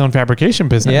started his own fabrication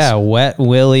business. Yeah, Wet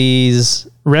Willie's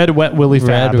Red Wet Willie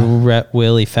Fab. Red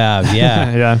Willie Fab,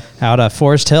 yeah. Yeah. Out of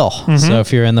Forest Hill. Mm-hmm. So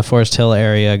if you're in the Forest Hill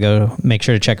area, go make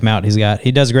sure to check him out.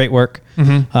 He does great work.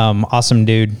 Mm-hmm. Awesome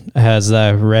dude. Has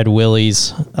Red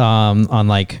Willie's on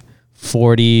like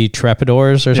 40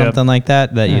 Trepidors or something like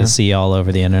that you see all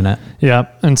over the internet.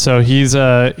 Yep. And so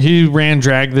he ran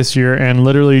drag this year and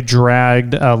literally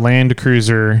dragged a Land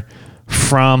Cruiser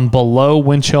from below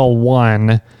Winch Hill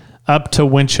 1 up to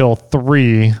Winch Hill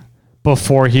 3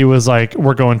 before he was like,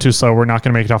 we're going too slow. We're not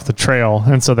going to make it off the trail.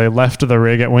 And so they left the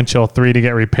rig at Winch Hill 3 to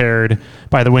get repaired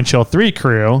by the Winch Hill 3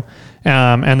 crew,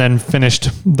 and then finished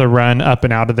the run up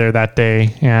and out of there that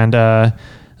day. And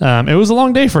it was a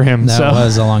long day for him. That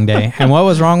was a long day. And what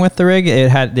was wrong with the rig? It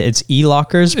had its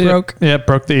E-lockers broke. It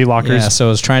broke the E-lockers. Yeah, so it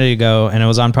was trying to go, and it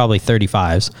was on probably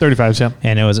 35s. 35s, yeah.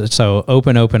 And it was so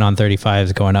open on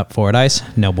 35s going up Fordyce.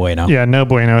 No bueno. Yeah, no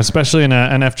bueno, especially in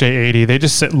an FJ80. They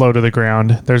just sit low to the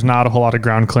ground. There's not a whole lot of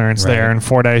ground clearance there. And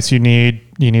Fordyce, you need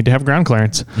to have ground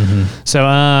clearance. Mm-hmm. So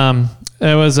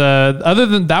it was other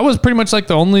than that was pretty much like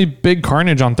the only big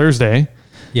carnage on Thursday.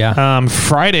 Yeah.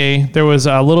 Friday there was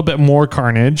a little bit more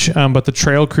carnage, but the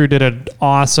trail crew did an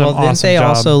awesome job. Didn't they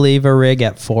also leave a rig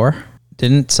at 4?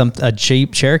 Didn't a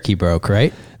Jeep Cherokee broke,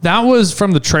 right? That was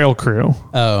from the trail crew.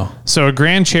 Oh. So a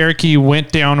Grand Cherokee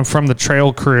went down from the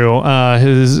trail crew.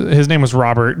 His name was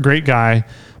Robert, great guy,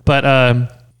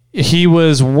 but he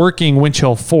was working Winch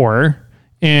Hill 4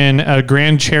 in a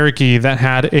Grand Cherokee that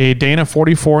had a Dana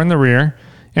 44 in the rear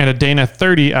and a Dana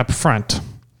 30 up front.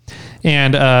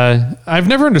 And I've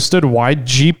never understood why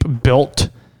Jeep built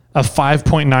a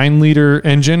 5.9 liter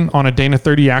engine on a Dana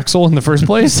 30 axle in the first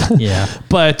place. Yeah.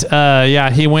 But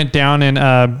he went down and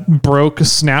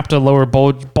snapped a lower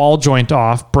ball joint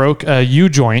off, broke a U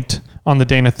joint on the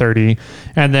Dana 30,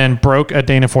 and then broke a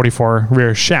Dana 44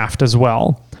 rear shaft as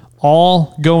well,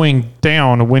 all going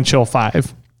down Winch Hill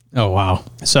 5. Oh, wow.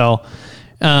 So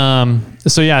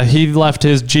he left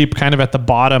his Jeep kind of at the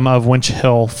bottom of Winch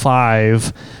Hill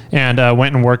 5 and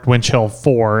went and worked Winch Hill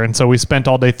 4. And so we spent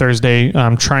all day Thursday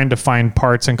trying to find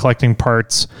parts and collecting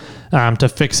parts to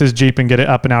fix his Jeep and get it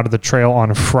up and out of the trail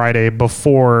on Friday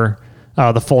before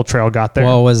the full trail got there.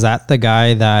 Well, was that the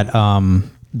guy that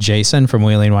Jason from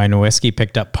Wheeling Wine and Whiskey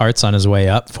picked up parts on his way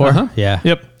up for? Uh-huh. Yeah.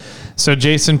 Yep. So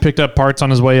Jason picked up parts on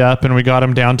his way up, and we got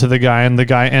him down to the guy, and the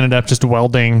guy ended up just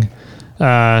welding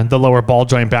the lower ball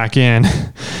joint back in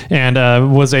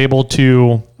and was able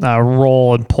to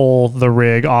roll and pull the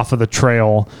rig off of the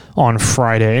trail on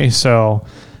Friday. So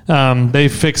they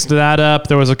fixed that up.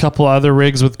 There was a couple other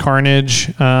rigs with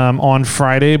carnage on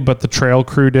Friday, but the trail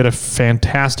crew did a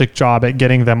fantastic job at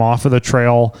getting them off of the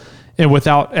trail and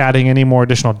without adding any more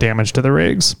additional damage to the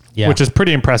rigs, which is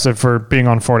pretty impressive for being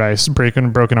on Fordyce,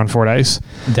 broken on Fordyce.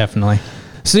 Definitely.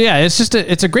 So yeah,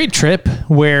 it's a great trip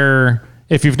where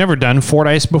if you've never done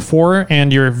Fordyce before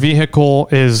and your vehicle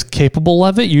is capable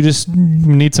of it, you just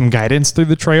need some guidance through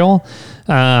the trail.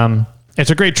 It's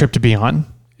a great trip to be on,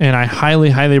 and I highly,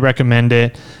 highly recommend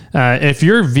it. If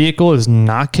your vehicle is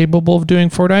not capable of doing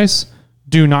Fordyce,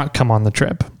 do not come on the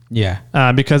trip.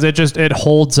 Yeah. Because it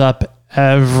holds up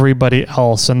everybody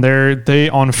else. And they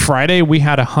on Friday, we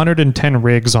had 110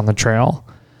 rigs on the trail.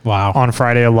 Wow. On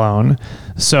Friday alone.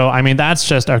 So, I mean, that's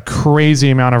just a crazy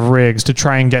amount of rigs to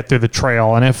try and get through the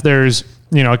trail. And if there's,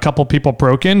 a couple people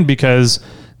broken because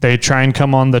they try and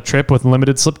come on the trip with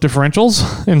limited slip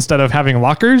differentials instead of having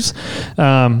lockers,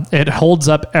 it holds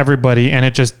up everybody and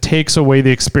it just takes away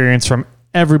the experience from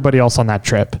everybody else on that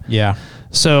trip. Yeah.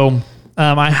 So,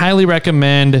 I highly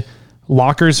recommend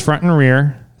lockers front and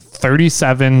rear,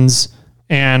 37s,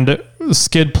 and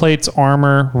skid plates,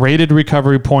 armor, rated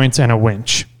recovery points, and a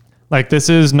winch. Like, this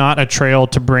is not a trail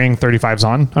to bring 35s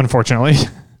on, unfortunately.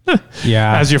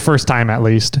 Yeah. As your first time, at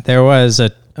least. There was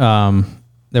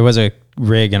a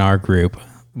rig in our group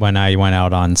when I went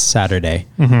out on Saturday.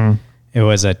 Mm-hmm. It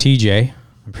was a TJ,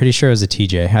 I'm pretty sure it was a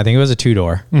TJ. I think it was a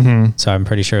 2-door. So I'm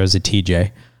pretty sure it was a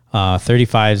TJ.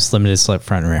 35s, limited slip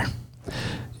front and rear.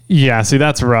 Yeah, see,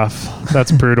 that's rough.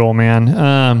 That's brutal,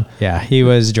 man. Yeah, he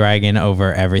was dragging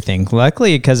over everything.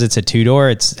 Luckily, because it's a 2-door,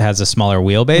 it has a smaller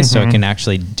wheelbase, so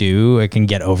it can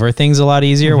get over things a lot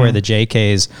easier, where the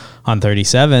JKs on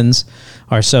 37s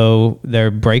are their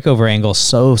breakover angle is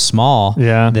so small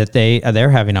that they're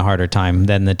having a harder time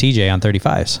than the TJ on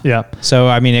 35s. Yeah. So,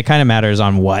 I mean, it kind of matters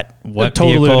on what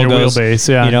totally vehicle on your goes, wheelbase,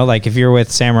 yeah. You know, like if you're with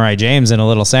Samurai James and a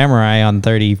little Samurai on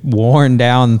 30 worn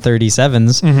down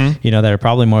 37s, you know, that are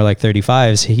probably more like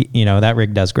 35s, that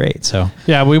rig does great. So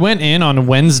yeah, we went in on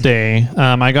Wednesday.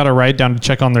 I got a ride down to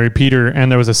check on the repeater, and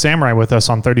there was a Samurai with us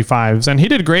on 35s, and he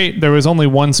did great. There was only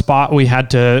one spot we had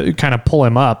to kind of pull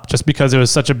him up just because it was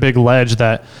such a big ledge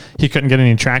that he couldn't get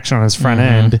any traction on his front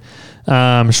end.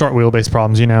 Short wheelbase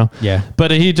problems, Yeah.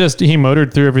 But he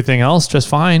motored through everything else just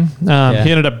fine. He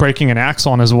ended up breaking an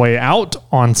axle on his way out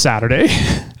on Saturday.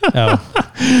 So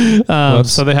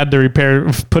they had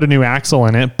to put a new axle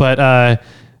in it. But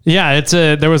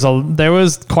there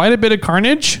was quite a bit of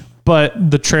carnage, but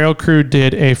the trail crew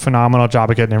did a phenomenal job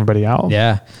of getting everybody out.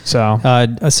 Yeah. So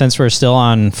since we're still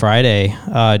on Friday,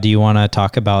 do you want to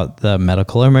talk about the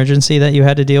medical emergency that you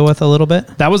had to deal with a little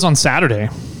bit? that was on Saturday.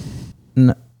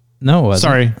 No, it wasn't.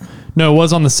 Sorry. No, it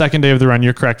was on the second day of the run.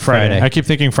 You're correct. Friday. I keep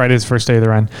thinking Friday's the first day of the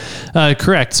run.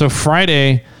 Correct. So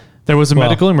Friday, there was a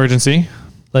medical emergency.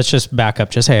 Let's just back up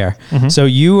just hair. So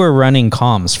you were running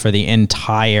comms for the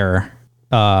entire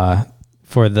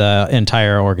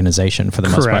organization for the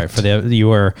most part. You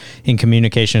were in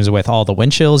communications with all the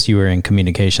winch hills. You were in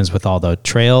communications with all the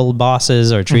trail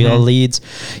bosses or trail leads.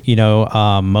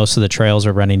 Most of the trails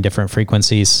are running different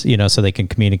frequencies, so they can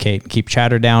communicate and keep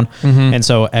chatter down. And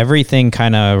so everything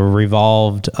kind of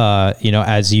revolved,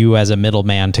 as a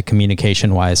middleman to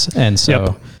communication wise. And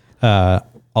so,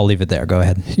 I'll leave it there. Go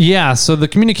ahead. Yeah. So the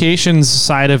communications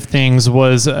side of things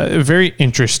was very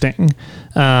interesting.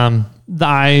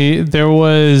 There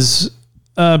was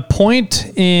a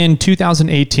point in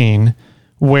 2018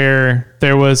 where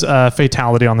there was a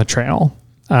fatality on the trail.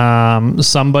 One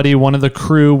of the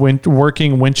crew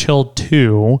working Winch Hill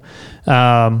 2,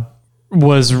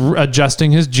 was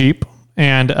adjusting his Jeep,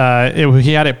 and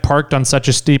he had it parked on such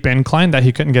a steep incline that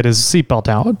he couldn't get his seatbelt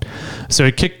out. So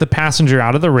he kicked the passenger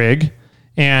out of the rig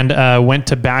and went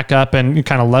to back up and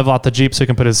kind of level out the Jeep so he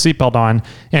can put his seatbelt on,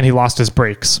 and he lost his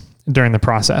brakes during the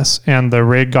process, and the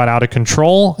rig got out of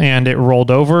control and it rolled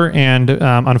over, and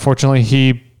unfortunately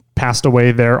he passed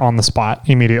away there on the spot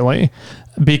immediately.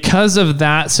 Because of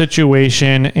that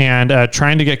situation and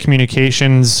trying to get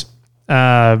communications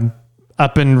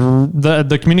up, and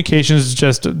the communications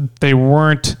they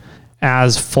weren't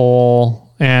as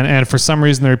full, and for some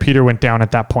reason the repeater went down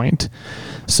at that point.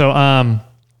 So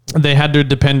they had to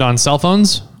depend on cell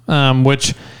phones,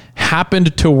 which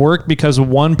happened to work because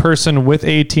one person with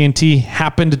AT&T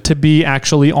happened to be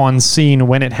actually on scene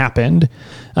when it happened.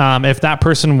 If that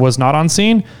person was not on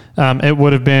scene, it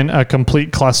would have been a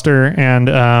complete cluster, and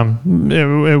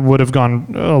it would have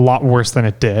gone a lot worse than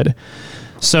it did.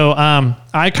 So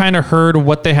I kind of heard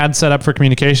what they had set up for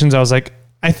communications. I was like,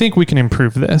 I think we can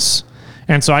improve this.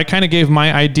 And so I kind of gave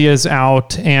my ideas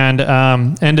out, and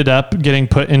ended up getting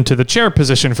put into the chair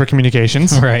position for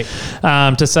communications, right?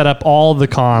 To set up all the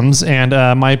comms. And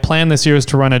my plan this year is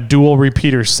to run a dual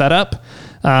repeater setup,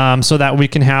 so that we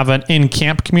can have an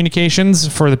in-camp communications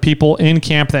for the people in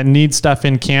camp that need stuff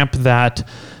in camp. That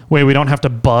way we don't have to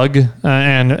bug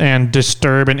and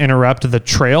disturb and interrupt the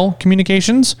trail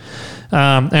communications.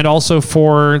 And also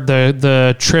for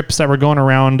the trips that were going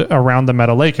around the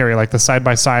Meadow Lake area, like the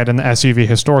side-by-side and the SUV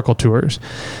historical tours.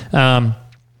 And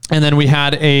then we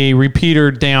had a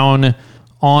repeater down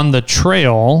on the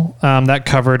trail that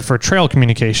covered for trail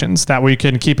communications, that we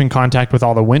can keep in contact with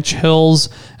all the winch hills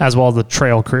as well as the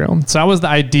trail crew. So that was the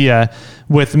idea,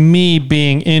 with me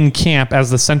being in camp as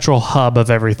the central hub of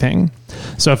everything.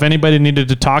 So if anybody needed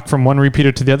to talk from one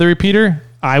repeater to the other repeater,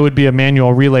 I would be a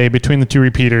manual relay between the two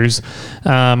repeaters.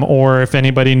 Or if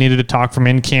anybody needed to talk from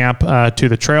in camp to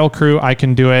the trail crew, I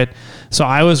can do it. So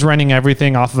I was running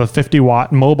everything off of a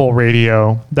 50-watt mobile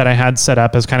radio that I had set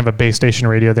up as kind of a base station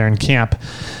radio there in camp.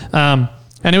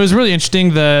 And it was really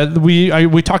interesting.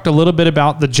 We talked a little bit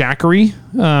about the Jackery,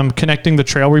 connecting the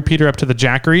trail repeater up to the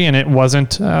Jackery, and it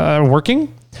wasn't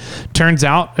working. Turns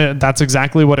out that's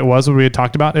exactly what it was, what we had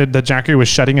talked about. The Jackery was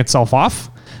shutting itself off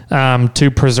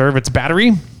to preserve its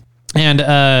battery.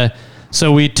 And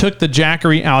so we took the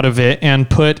Jackery out of it and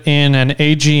put in an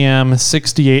AGM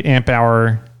 68 amp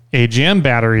hour AGM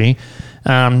battery.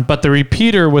 But the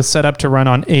repeater was set up to run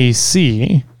on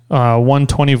AC,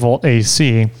 120 volt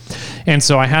AC. And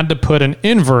so I had to put an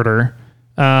inverter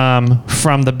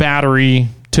from the battery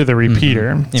to the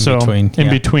repeater. In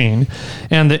between.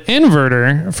 And the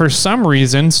inverter, for some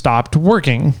reason, stopped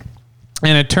working.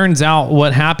 And it turns out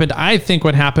I think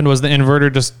what happened was the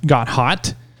inverter just got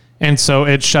hot. And so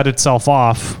it shut itself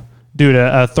off due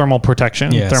to thermal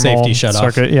protection. Yeah, thermal safety shut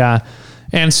circuit. off. Yeah.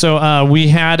 And so we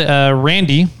had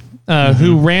Randy,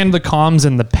 who ran the comms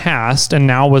in the past and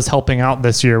now was helping out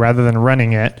this year rather than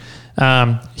running it.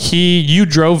 You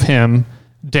drove him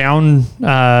down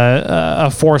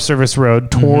a Forest Service road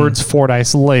towards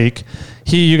Fordyce Lake.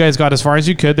 You guys got as far as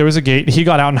you could. There was a gate. He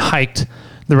got out and hiked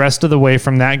the rest of the way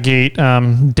from that gate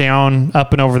down,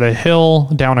 up and over the hill,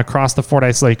 down across the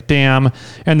Fordyce Lake Dam,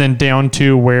 and then down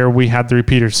to where we had the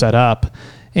repeater set up.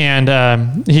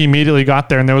 And he immediately got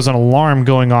there, and there was an alarm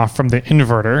going off from the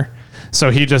inverter. So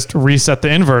he just reset the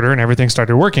inverter and everything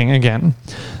started working again.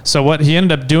 So what he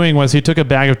ended up doing was he took a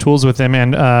bag of tools with him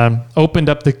and opened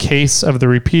up the case of the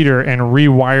repeater and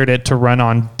rewired it to run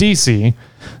on DC.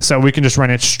 So we can just run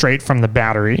it straight from the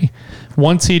battery.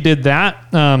 Once he did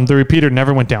that, the repeater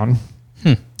never went down.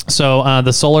 So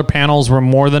the solar panels were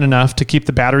more than enough to keep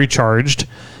the battery charged.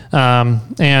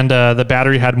 And the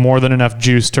battery had more than enough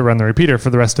juice to run the repeater for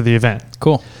the rest of the event.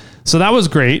 Cool. So that was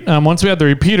great. Once we had the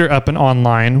repeater up and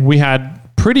online, we had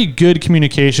pretty good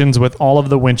communications with all of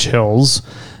the winch hills.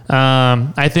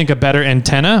 I think a better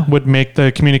antenna would make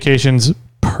the communications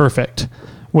perfect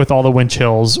with all the winch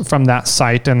hills from that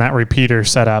site and that repeater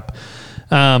setup.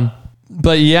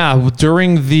 But yeah,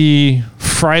 during the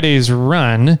Friday's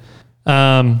run,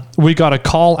 we got a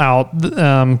call out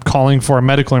calling for a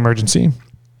medical emergency.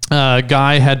 A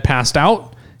guy had passed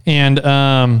out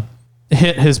and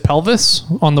hit his pelvis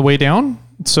on the way down.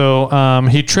 So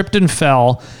he tripped and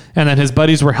fell, and then his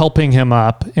buddies were helping him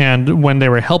up. And when they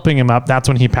were helping him up, that's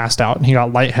when he passed out and he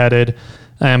got lightheaded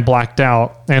and blacked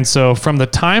out. And so from the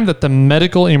time that the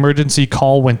medical emergency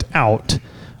call went out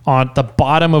on the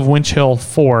bottom of Winch Hill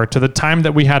 4 to the time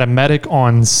that we had a medic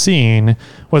on scene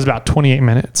was about 28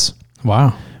 minutes.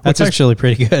 Wow. That's actually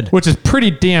pretty good. Which is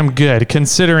pretty damn good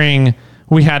considering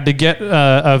we had to get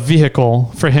a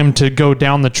vehicle for him to go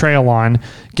down the trail on,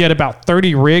 get about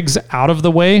 30 rigs out of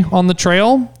the way on the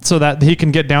trail so that he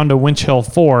can get down to Winch Hill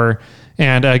 4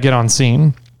 and get on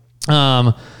scene.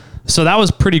 So that was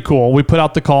pretty cool. We put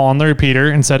out the call on the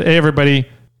repeater and said, hey, everybody,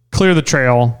 clear the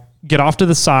trail, get off to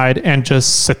the side and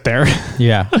just sit there.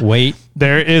 Yeah, wait.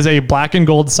 There is a black and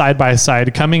gold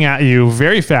side-by-side coming at you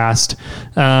very fast.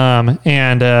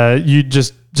 And you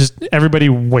just everybody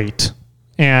wait.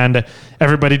 And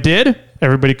everybody did.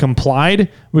 Everybody complied.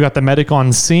 We got the medic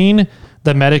on scene.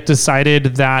 The medic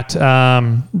decided that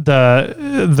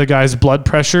the guy's blood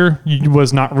pressure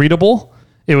was not readable.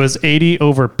 It was 80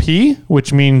 over P,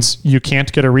 which means you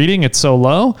can't get a reading. It's so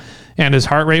low. And his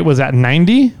heart rate was at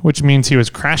 90, which means he was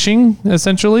crashing,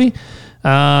 essentially.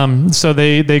 So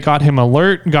they got him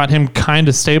alert, got him kind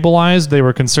of stabilized. They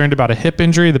were concerned about a hip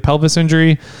injury, the pelvis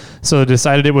injury. So they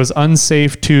decided it was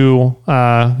unsafe to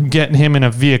get him in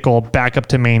a vehicle back up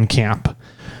to main camp.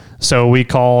 So we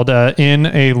called in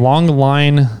a long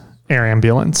line air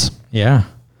ambulance. Yeah.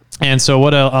 And so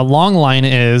what a long line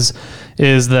is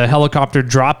the helicopter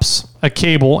drops a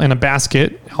cable in a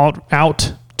basket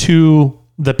out to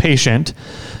the patient.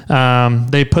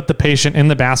 They put the patient in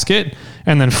the basket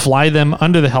and then fly them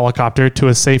under the helicopter to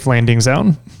a safe landing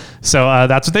zone. So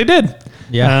that's what they did.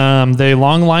 Yeah. They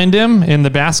long lined him in the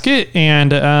basket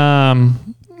and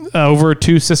over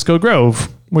to Cisco Grove,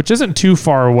 which isn't too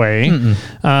far away.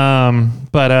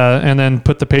 But and then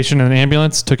put the patient in an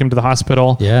ambulance, took him to the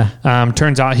hospital. Yeah.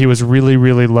 Turns out he was really,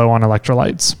 really low on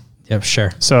electrolytes. Yep,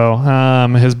 sure. So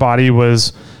his body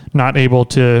was not able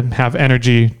to have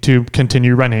energy to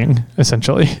continue running,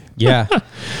 essentially. Yeah.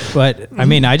 But I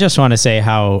mean, I just want to say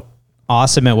how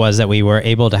awesome it was that we were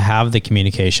able to have the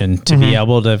communication, to be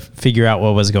able to figure out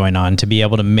what was going on, to be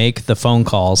able to make the phone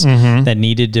calls that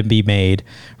needed to be made,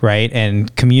 right?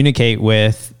 And communicate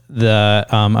with the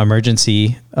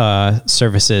emergency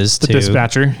services. The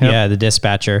dispatcher. Yep. Yeah, the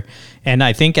dispatcher. And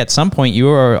I think at some point you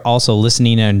were also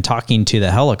listening and talking to the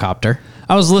helicopter.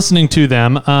 I was listening to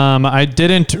them. I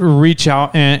didn't reach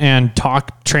out and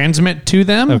transmit to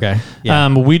them. Okay.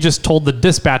 Yeah. We just told the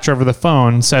dispatcher over the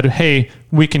phone, said, hey,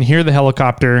 we can hear the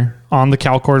helicopter on the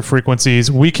CalCord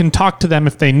frequencies. We can talk to them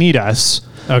if they need us.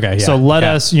 Okay. Yeah. So let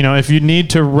us, if you need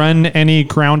to run any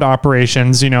ground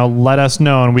operations, let us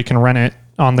know and we can run it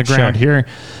on the ground here.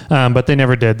 But they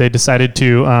never did. They decided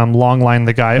to long line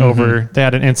the guy over. They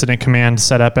had an incident command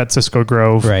set up at Cisco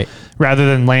Grove, right, rather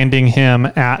than landing him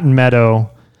at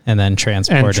Meadow and then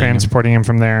transporting him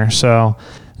from there. So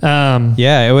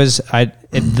Yeah, it was.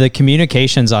 The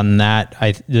communications on that.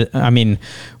 I mean,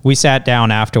 we sat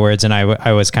down afterwards, and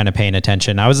I was kind of paying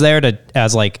attention. I was there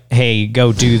as like, hey,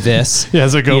 go do this. Yeah,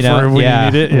 as a go for it when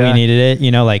you need it. Yeah. We needed it.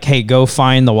 You know, like, hey, go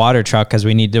find the water truck because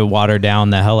we need to water down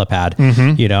the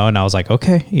helipad. You know, and I was like,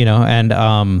 okay, you know, and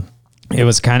it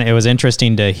was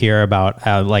interesting to hear about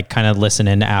like kind of listen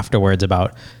in afterwards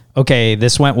about, okay,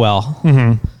 this went well.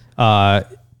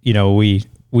 You know,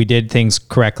 we did things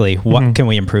correctly. What can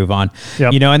we improve on?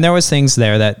 Yep. You know, and there was things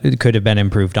there that could have been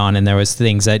improved on, and there was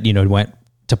things that, you know, went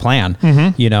to plan,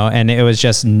 you know, and it was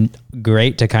just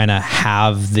great to kind of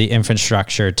have the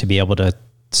infrastructure to be able to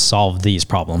solve these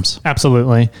problems.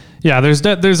 Absolutely. Yeah,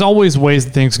 there's always ways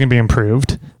that things can be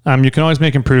improved. You can always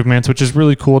make improvements, which is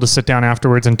really cool to sit down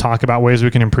afterwards and talk about ways we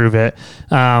can improve it.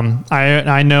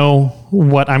 I know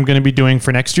what I'm going to be doing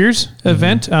for next year's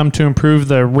event to improve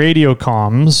the radio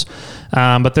comms,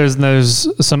 but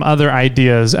there's some other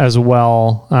ideas as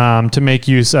well to make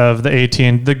use of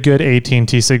the good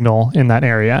AT&T signal in that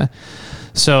area.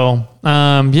 So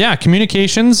yeah,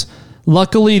 communications.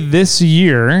 Luckily, this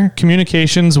year,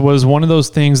 communications was one of those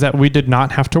things that we did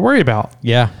not have to worry about.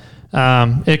 Yeah.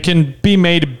 It can be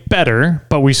made better,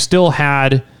 but we still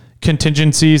had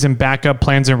contingencies and backup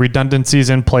plans and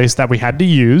redundancies in place that we had to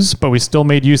use, but we still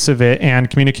made use of it. And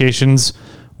communications,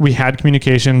 we had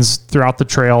communications throughout the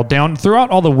trail, throughout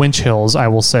all the winch hills, I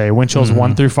will say, winch hills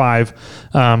 1 through 5,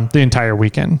 the entire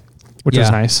weekend, which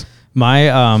was nice. My,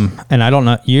 and I don't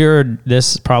know,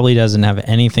 this probably doesn't have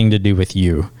anything to do with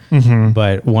you.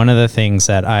 But one of the things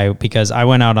that because I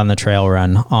went out on the trail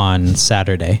run on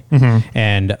Saturday,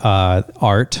 and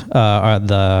Art,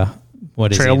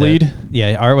 what is trail lead?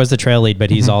 Yeah, Art was the trail lead, but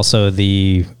he's also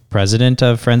the president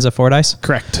of Friends of Fordyce.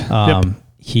 Correct.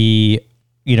 He,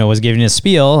 you know, was giving a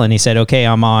spiel, and he said, "Okay,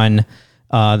 I'm on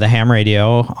the ham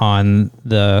radio on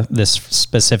this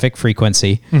specific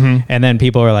frequency," and then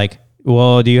people were like,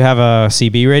 "Well, do you have a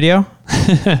CB radio?"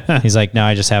 He's like, "No,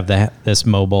 I just have this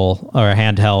mobile or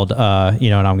handheld, you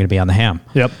know, and I'm going to be on the ham."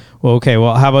 Yep. Well, okay.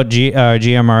 Well, how about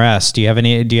GMRS? Do you have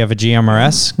a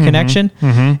GMRS connection?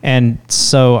 And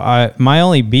so my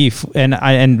only beef, and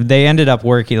they ended up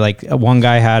working, like one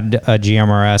guy had a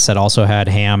GMRS that also had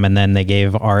ham, and then they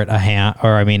gave Art a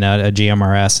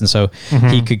GMRS, and so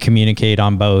he could communicate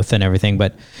on both and everything.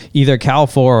 But either Cal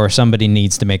 4 or somebody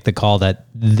needs to make the call that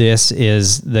this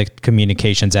is the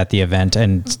communications at the event,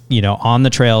 and you know, on the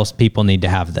trails, people need to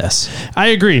have this. I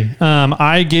agree.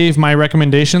 I gave my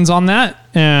recommendations on that,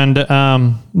 and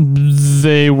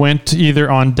they went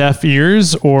either on deaf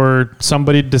ears or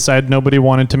somebody decided nobody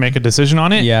wanted to make a decision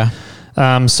on it. Yeah.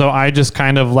 So I just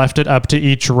kind of left it up to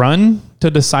each run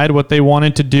to decide what they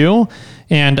wanted to do.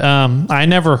 And I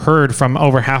never heard from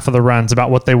over half of the runs about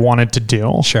what they wanted to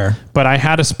do. Sure. But I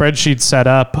had a spreadsheet set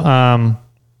up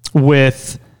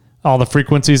with all the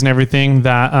frequencies and everything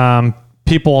that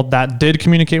people that did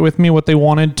communicate with me what they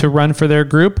wanted to run for their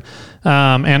group.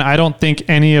 And I don't think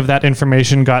any of that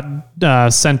information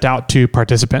got sent out to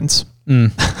participants.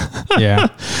 Yeah.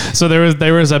 So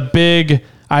there was a big,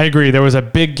 I agree, there was a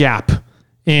big gap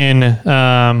in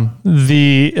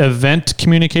the event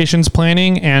communications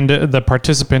planning and the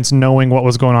participants knowing what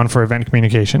was going on for event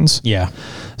communications. Yeah.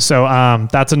 So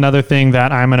that's another thing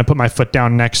that I'm going to put my foot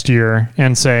down next year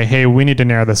and say, hey, we need to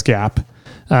narrow this gap,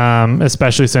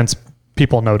 especially since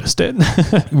people noticed it.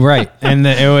 Right. And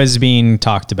it was being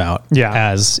talked about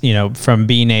as, you know, from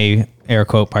being a air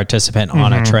quote participant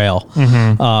on a trail,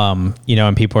 you know,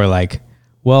 and people are like,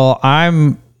 well, I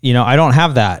don't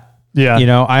have that. Yeah. You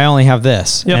know, I only have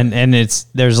this. Yep. And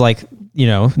there's like, you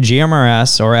know,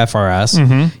 GMRS or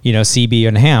FRS, you know, CB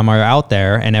and ham are out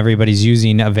there, and everybody's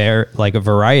using a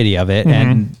variety of it.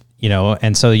 And, you know,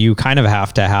 and so you kind of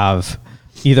have to have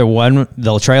either one,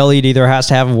 the trail lead either has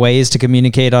to have ways to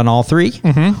communicate on all three,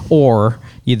 or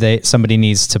somebody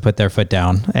needs to put their foot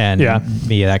down and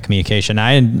be that communication.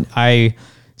 I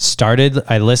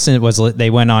listened, they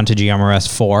went on to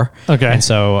GMRS 4. Okay. And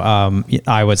so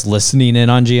I was listening in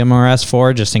on GMRS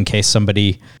 4 just in case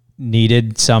somebody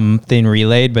needed something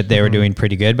relayed, but they were doing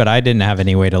pretty good. But I didn't have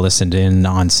any way to listen in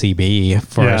on CB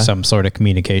for some sort of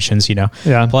communications, you know.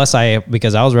 Yeah. Plus,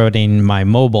 because I was running my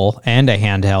mobile and a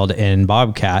handheld in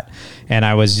Bobcat, and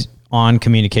I was on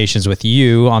communications with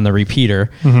you on the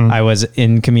repeater. I was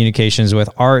in communications with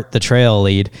Art, the trail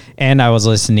lead, and I was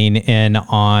listening in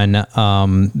on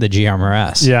the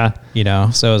GMRS. Yeah. You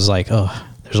know, so it was like, oh,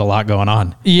 there's a lot going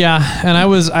on. Yeah.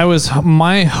 And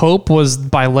my hope was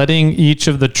by letting each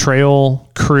of the trail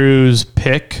crews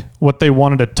pick what they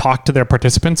wanted to talk to their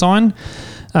participants on,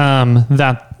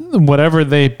 that whatever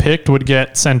they picked would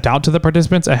get sent out to the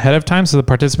participants ahead of time so the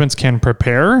participants can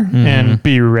prepare and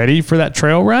be ready for that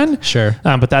trail run. Sure.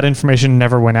 But that information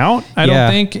never went out, I don't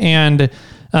think. And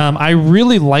I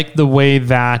really like the way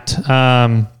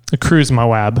that Cruise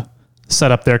Moab set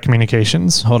up their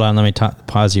communications. Hold on, let me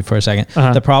pause you for a second.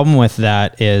 The problem with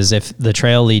that is if the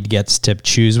trail lead gets to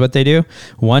choose what they do,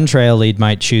 one trail lead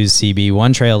might choose CB,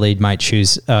 one trail lead might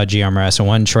choose GMRS, and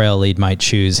one trail lead might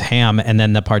choose ham, and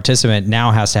then the participant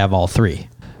now has to have all three.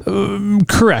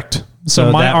 Correct.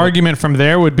 So my argument from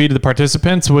there would be to the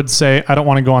participants would say, I don't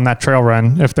want to go on that trail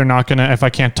run if they're not going to, if I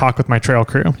can't talk with my trail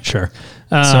crew. Sure.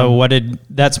 So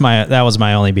that was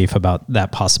my only beef about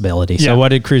that possibility. So what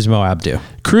did Cruise Moab do?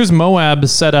 Cruise Moab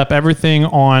set up everything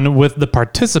on with the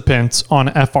participants on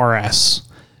FRS.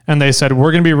 And they said,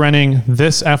 we're going to be running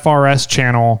this FRS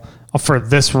channel for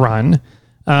this run.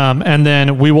 And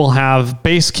then we will have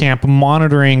Basecamp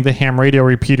monitoring the ham radio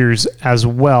repeaters as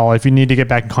well. If you need to get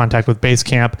back in contact with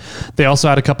Basecamp, they also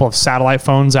had a couple of satellite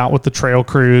phones out with the trail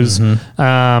crews,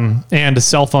 and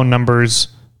cell phone numbers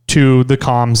to the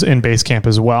comms in Basecamp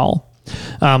as well.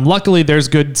 Luckily, there's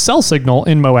good cell signal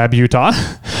in Moab, Utah.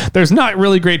 There's not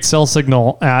really great cell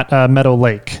signal at Meadow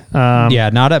Lake.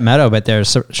 Not at Meadow, but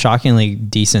there's shockingly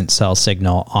decent cell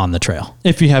signal on the trail.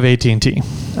 If you have AT&T.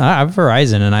 I have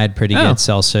Verizon, and I had pretty good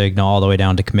cell signal all the way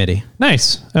down to Committee.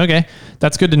 Nice. Okay.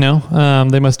 That's good to know.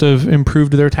 They must have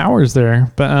improved their towers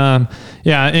there. But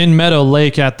in Meadow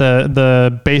Lake at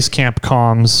the Basecamp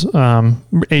comms,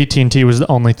 AT&T was the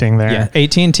only thing there. Yeah,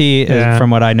 AT&T,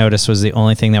 from what I noticed, was the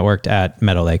only thing that worked at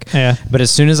Meadow Lake. Yeah. But as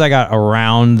soon as I got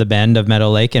around the bend of Meadow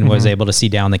Lake and was able to see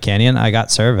down the canyon, I got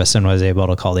service and was able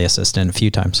to call the assistant a few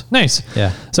times. Nice.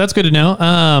 Yeah. So that's good to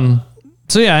know.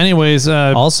 Anyways.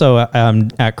 Also,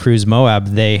 at Cruise Moab,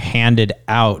 they handed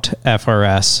out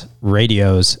FRS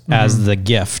radios as the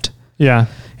gift. Yeah.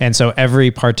 And so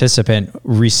every participant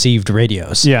received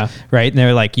radios. Yeah. Right. And they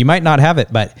were like, you might not have it,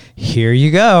 but here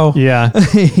you go. Yeah.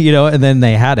 And then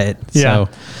they had it. Yeah. So,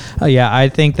 I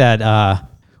think that,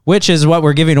 which is what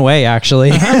we're giving away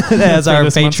actually as our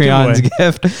Patreon's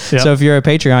gift. Yep. So if you're a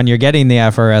Patreon, you're getting the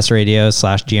FRS radios /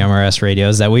 GMRS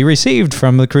radios that we received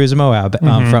from the Cruise Moab,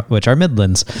 which are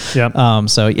Midlands. Yep.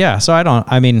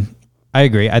 I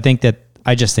agree.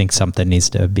 I just think something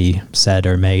needs to be said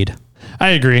or made. I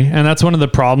agree. And that's one of the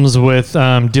problems with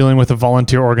dealing with a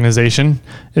volunteer organization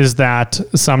is that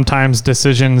sometimes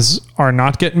decisions do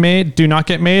not get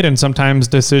made, and sometimes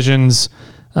decisions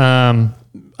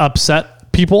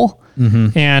upset people.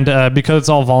 And because it's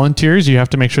all volunteers, you have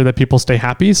to make sure that people stay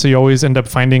happy. So you always end up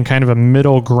finding kind of a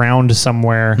middle ground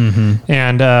somewhere.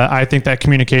 And I think that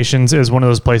communications is one of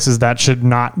those places that should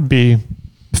not be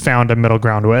found a middle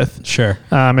ground with. Sure.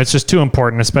 It's just too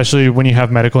important, especially when you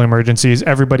have medical emergencies.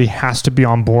 Everybody has to be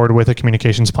on board with a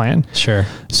communications plan. Sure.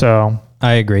 So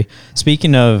I agree.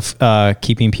 Speaking of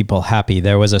keeping people happy,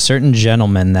 there was a certain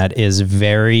gentleman that is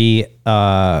very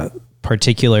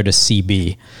particular to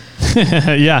CB.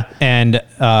 Yeah. And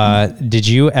did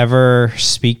you ever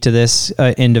speak to this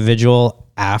individual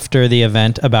after the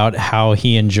event about how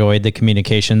he enjoyed the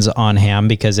communications on ham?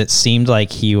 Because it seemed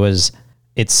like he was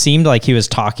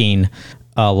talking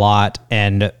a lot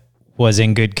and was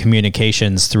in good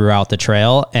communications throughout the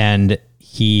trail. And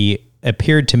he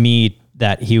appeared to me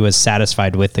that he was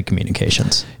satisfied with the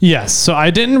communications. Yes. So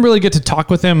I didn't really get to talk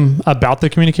with him about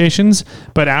the communications,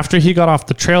 but after he got off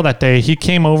the trail that day, he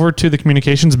came over to the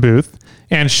communications booth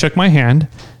and shook my hand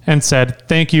and said,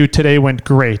 "Thank you. Today went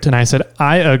great." And I said,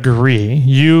 "I agree.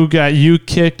 You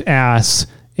kicked ass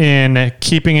in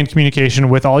keeping in communication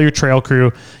with all your trail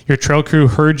crew. Your trail crew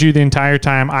heard you the entire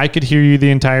time. I could hear you the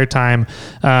entire time.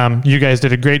 You guys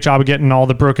did a great job of getting all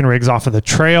the broken rigs off of the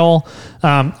trail.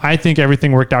 I think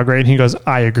everything worked out great." And he goes,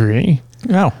 "I agree."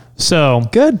 Oh, so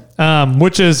good.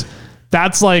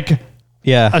 That's like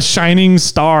a shining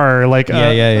star, like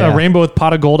a rainbow with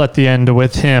pot of gold at the end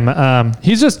with him.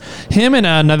 He's just him and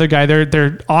another guy.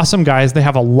 They're awesome guys. They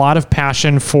have a lot of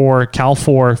passion for Cal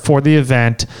 4 for the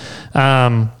event.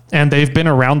 And they've been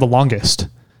around the longest.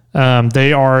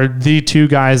 They are the two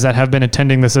guys that have been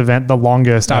attending this event the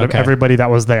longest out of everybody that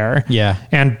was there. Yeah.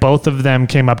 And both of them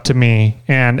came up to me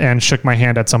and shook my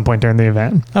hand at some point during the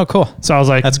event. Oh, cool. So I was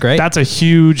like, that's great. That's a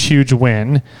huge, huge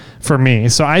win for me.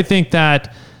 So I think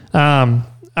that,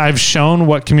 I've shown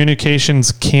what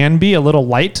communications can be, a little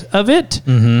light of it.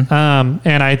 And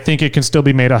I think it can still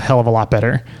be made a hell of a lot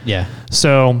better. Yeah.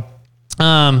 So,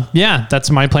 that's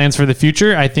my plans for the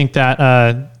future. I think that,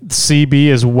 CB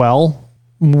is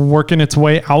working its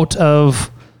way out of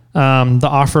the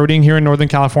off-roading here in Northern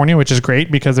California, which is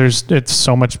great because it's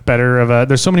so much better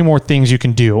there's so many more things you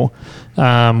can do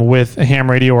with a ham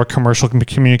radio or commercial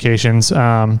communications.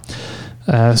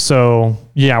 So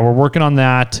yeah, we're working on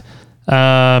that.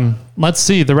 Let's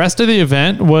see. The rest of the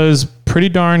event was pretty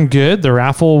darn good. The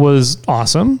raffle was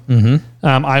awesome.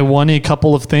 I won a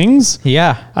couple of things.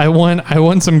 Yeah. I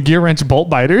won some Gear Wrench bolt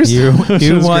biters. You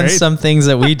won some things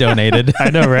that we donated. I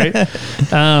know, right?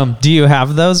 Do you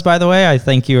have those, by the way? I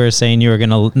think you were saying you were going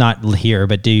to, not here,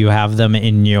 but do you have them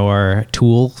in your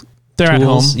They're at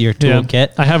home. Your tool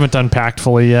kit? I haven't unpacked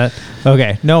fully yet.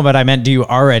 Okay. No, but I meant, do you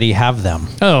already have them?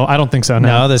 Oh, I don't think so.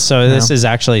 No, this is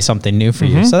actually something new for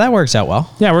you. So that works out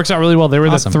well. Yeah, it works out really well. They were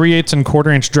Awesome. the 3/8 and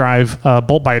 1/4 inch drive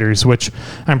bolt biters, which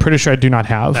I'm pretty sure I do not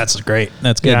have. That's great.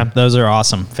 That's good. Yeah. Those are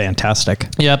awesome. Fantastic.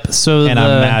 Yep. So And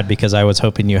I'm mad because I was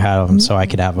hoping you had them so I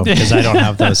could have them because I don't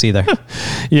have those either.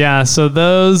 Yeah. So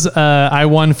those, I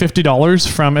won $50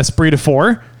 from Esprit de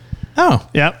Four. Oh,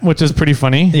 Yeah, which is pretty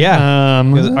funny. yeah.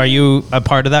 Are you a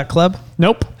part of that club?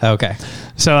 Nope. Okay.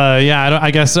 So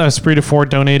I guess Esprit de Four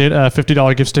donated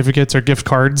 $50 gift certificates or gift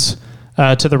cards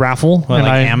to the raffle. What, And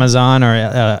like Amazon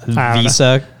or don't know.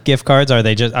 Visa gift cards? Are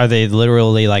they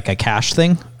literally like a cash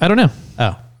thing? I don't know.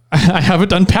 Oh, I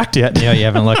haven't unpacked yet. yeah. You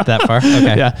haven't looked that far.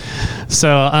 Okay. Yeah.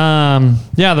 So,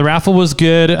 the raffle was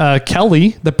good.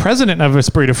 Kelly, the president of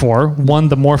Esprit de Four, won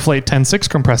the Morflate 10.6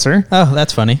 compressor. Oh,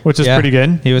 that's funny. Which is pretty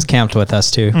good. He was camped with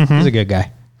us too. He's a good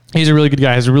guy. He's a really good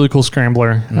guy. He's a really cool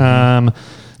scrambler. That's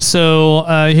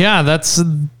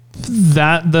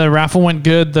that. The raffle went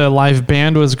good. The live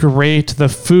band was great. The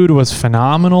food was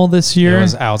phenomenal this year. It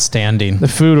was outstanding. The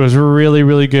food was really,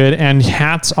 really good. And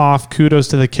hats off, kudos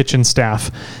to the kitchen staff.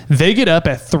 They get up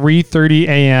at 3:30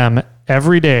 a.m.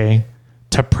 every day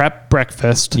to prep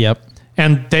breakfast. Yep.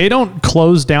 And they don't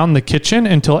close down the kitchen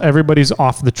until everybody's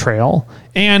off the trail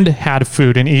and had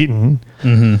food and eaten.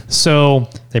 So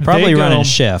They probably run go- in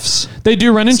shifts. They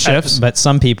do run in shifts. But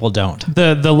some people don't.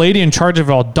 The lady in charge of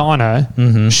all, Donna,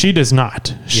 she does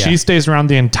not. Yeah. She stays around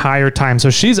the entire time. So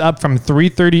she's up from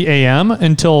 3:30 a.m.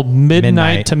 until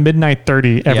midnight to midnight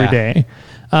 30 every Yeah. day.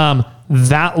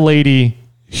 That lady,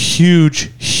 huge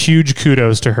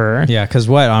kudos to her. Yeah, because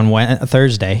on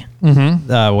Thursday,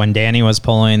 when Danny was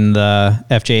pulling the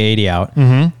FJ80 out,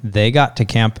 they got to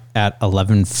camp at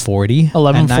 11:40.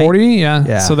 11:40, yeah.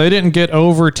 Yeah. So they didn't get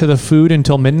over to the food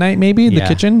until midnight, maybe, the Yeah.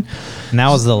 kitchen. And that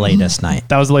was the latest night.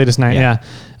 That was the latest night, yeah.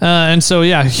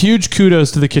 Huge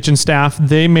kudos to the kitchen staff.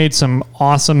 They made some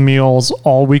awesome meals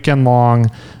all weekend long.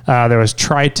 There was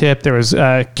tri-tip. There was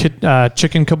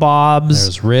chicken kebabs.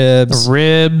 There's ribs.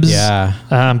 Yeah.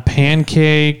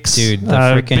 Pancakes. Dude, the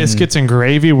freaking biscuits and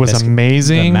gravy was The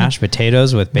amazing. mashed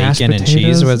potatoes with Mashed bacon and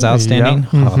cheese potatoes. was outstanding.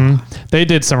 Yep. They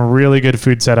did some really good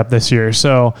food setup this year.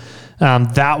 So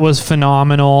that was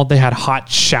phenomenal. They had hot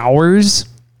showers.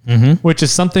 Which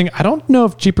is something, I don't know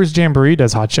if Jeepers Jamboree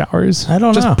does hot showers. I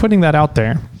don't know. Just putting that out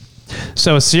there.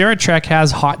 So Sierra Trek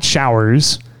has hot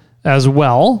showers as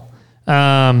well.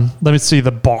 Let me see.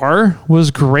 The bar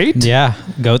was great. Yeah,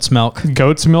 goat's milk.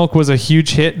 Goat's milk was a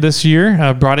huge hit this year.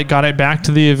 Got it back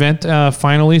to the event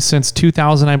finally since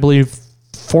 2000, I believe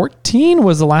 14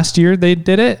 was the last year they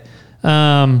did it.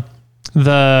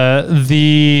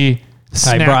 The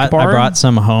snack bar. I brought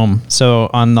some home. So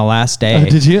on the last day,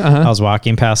 Did you? I was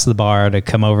walking past the bar to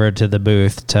come over to the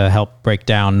booth to help break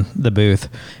down the booth,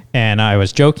 and I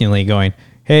was jokingly going,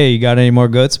 "Hey, you got any more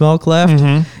goat's milk left?"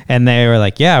 And they were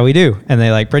like, "Yeah, we do." And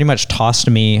they like pretty much tossed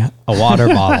me a water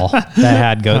bottle that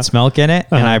had goat's milk in it,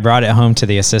 and I brought it home to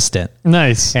the assistant.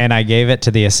 Nice. And I gave it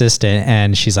to the assistant,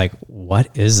 and she's like, "What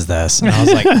is this?" And I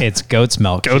was like, "It's goat's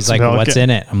milk." Goat's She's like, milk. "What's in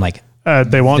it?" I'm like,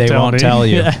 They won't tell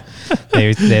you. Yeah.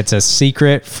 It's a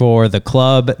secret for the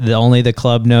club. Only the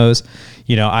club knows.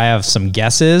 You know, I have some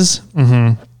guesses,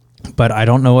 but I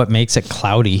don't know what makes it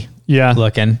cloudy. Yeah.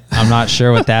 Looking. I'm not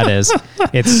sure what that is.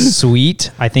 It's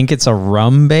sweet. I think it's a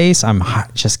rum base. I'm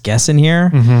just guessing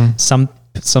here. Some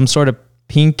sort of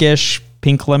pink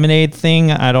lemonade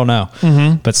thing. I don't know.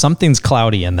 But something's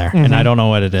cloudy in there, and I don't know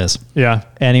what it is. Yeah.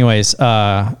 Anyways,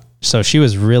 so she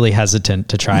was really hesitant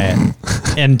to try it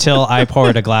until I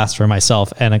poured a glass for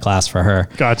myself and a glass for her.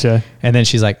 Gotcha. And then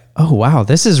she's like, "Oh wow,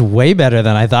 this is way better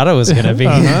than I thought it was gonna be."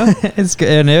 It's good,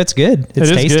 and it's good.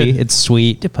 It's tasty. Good. It's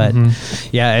sweet, but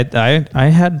yeah, I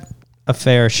had a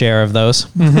fair share of those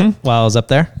while I was up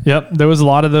there. Yep. There was a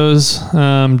lot of those.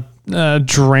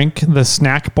 The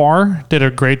snack bar did a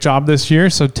great job this year.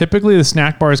 So typically the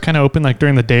snack bar is kind of open like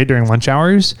during the day, during lunch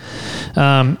hours.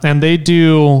 And they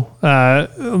do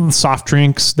soft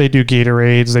drinks. They do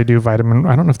Gatorades. They do I don't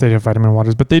know if they have vitamin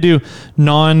waters, but they do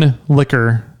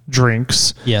non-liquor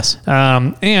drinks. Yes.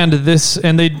 And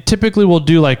they typically will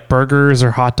do like burgers or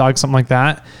hot dogs, something like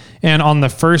that. And on the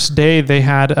first day they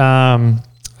had Dave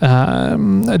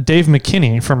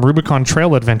McKinney from Rubicon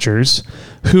Trail Adventures,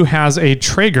 who has a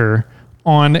Traeger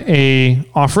on a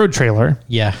off-road trailer.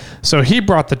 Yeah. So he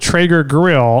brought the Traeger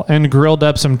grill and grilled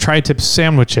up some tri-tip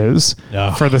sandwiches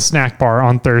for the snack bar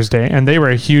on Thursday, and they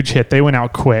were a huge hit. They went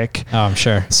out quick. Oh, I'm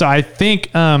sure. So I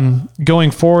think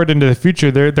going forward into the future,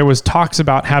 there was talks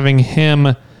about having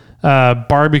him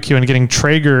barbecue and getting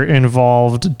Traeger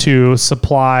involved to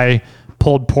supply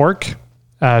pulled pork,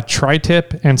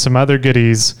 tri-tip, and some other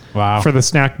goodies for the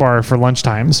snack bar for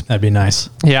lunchtimes. That'd be nice.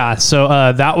 Yeah. So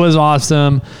that was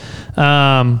awesome.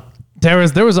 There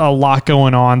was a lot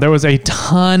going on. There was a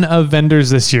ton of vendors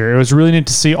this year. It was really neat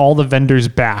to see all the vendors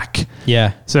back.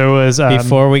 Yeah. So it was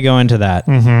before we go into that,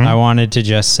 I wanted to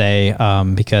just say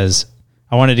because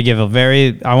I wanted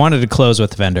to close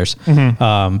with vendors,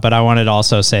 but I wanted to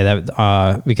also say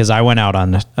that because I went out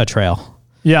on a trail.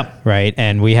 Yeah. Right.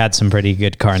 And we had some pretty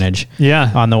good carnage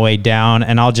on the way down,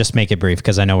 and I'll just make it brief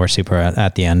because I know we're super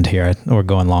at the end here. We're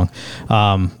going long.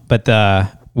 But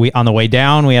on the way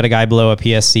down, we had a guy blow a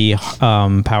PSC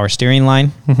power steering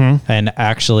line. And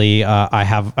actually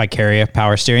I carry a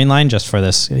power steering line just for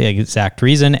this exact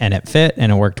reason, and it fit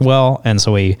and it worked well. And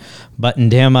so we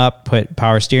buttoned him up, put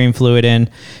power steering fluid in.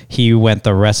 He went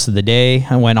the rest of the day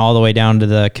and went all the way down to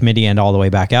the committee and all the way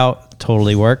back out.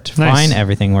 Totally worked fine.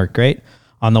 Everything worked great.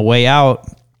 On the way out,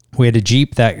 we had a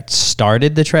Jeep that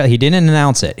started the trail. He didn't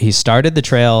announce it. He started the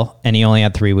trail and he only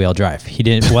had 3-wheel drive.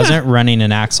 Wasn't running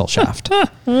an axle shaft.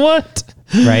 What?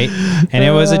 Right. And it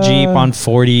was a Jeep on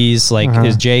 40s, like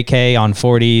his JK on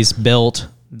 40s, built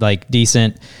like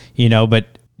decent, but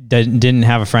didn't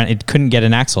have a front. It couldn't get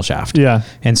an axle shaft. Yeah.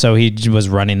 And so he was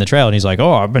running the trail and he's like,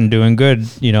 oh, I've been doing good.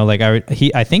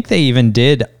 I think they even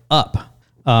did up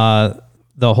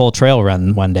the whole trail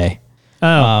run one day.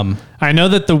 Oh, I know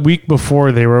that the week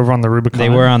before they were over on the Rubicon. They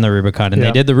were on the Rubicon, and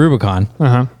they did the Rubicon.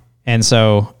 And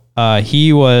so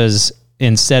he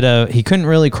couldn't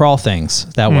really crawl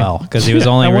things that well because he was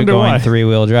only going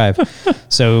 3-wheel drive.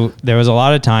 So there was a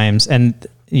lot of times, and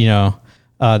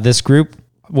this group,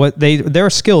 they're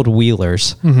skilled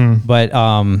wheelers, but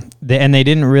they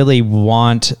didn't really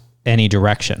want any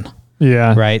direction.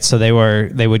 Yeah. Right. So they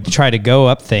would try to go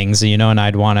up things, and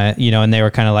I'd want to, and they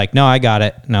were kind of like, no, I got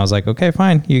it. And I was like, okay,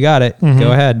 fine. You got it.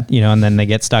 Go ahead. And then they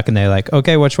get stuck and they're like,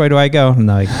 okay, which way do I go? And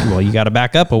they're like, well, you got to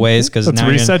back up a ways because now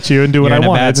reset you and do what I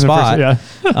want. Bad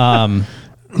spot.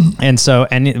 And so,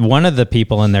 one of the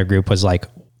people in their group was like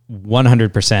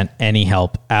 100% any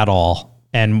help at all,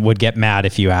 and would get mad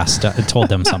if you told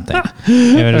them something.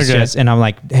 It was just, and I'm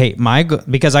like, hey,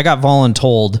 because I got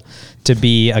voluntold to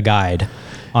be a guide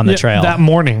on the trail that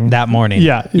morning.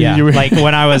 Yeah. Like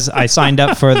when I signed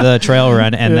up for the trail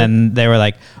run, and then they were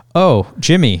like, oh,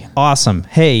 Jimmy, awesome.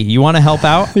 Hey, you want to help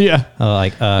out? Yeah.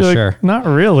 Like, sure. Like, not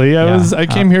really. I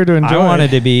came here to enjoy. I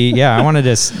wanted to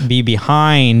be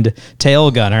behind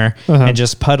Tail Gunner and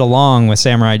just putt along with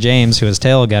Samurai James, who was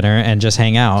Tail Gunner, and just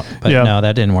hang out. But no,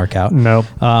 that didn't work out. No.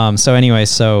 So anyway,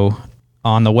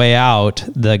 on the way out,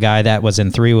 the guy that was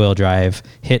in 3-wheel drive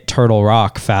hit Turtle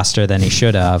Rock faster than he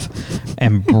should have,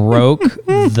 and broke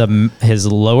his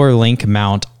lower link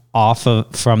mount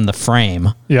from the frame.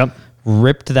 Yep.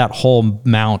 Ripped that whole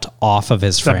mount off of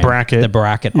his frame. The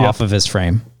bracket off of his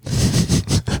frame.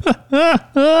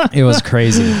 It was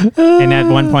crazy. And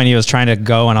at one point he was trying to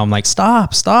go, and I'm like,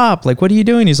 stop. Like, what are you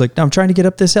doing? He's like, no, I'm trying to get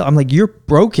up this hill. I'm like, you're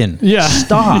broken. Yeah.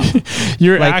 Stop.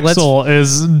 Your axle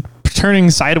is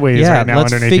turning sideways right now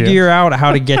underneath you. Let's figure out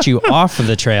how to get you off of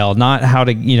the trail, not how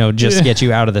to, just get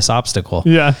you out of this obstacle.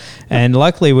 Yeah. And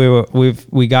luckily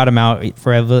we got him out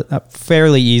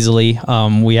fairly easily.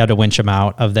 We had to winch him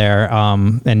out of there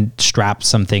and strap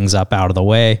some things up out of the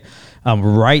way.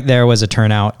 Right there was a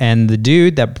turnout, and the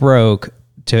dude that broke,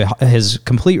 to his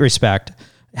complete respect,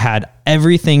 had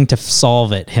everything to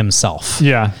solve it himself.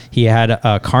 Yeah. He had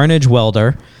a Carnage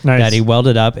welder that he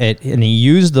welded up, and he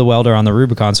used the welder on the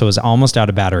Rubicon, so it was almost out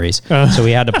of batteries. So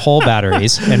we had to pull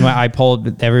batteries, and when I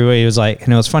pulled, everybody was like,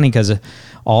 and it was funny because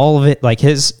all of it, like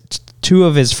two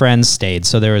of his friends stayed.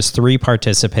 So there was 3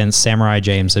 participants, Samurai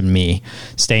James and me,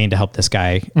 staying to help this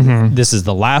guy. This is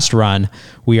the last run.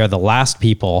 We are the last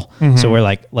people. So we're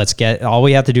like, all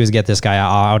we have to do is get this guy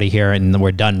out of here and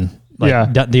we're done.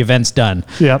 The event's done,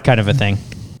 kind of a thing.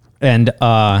 And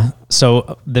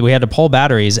so we had to pull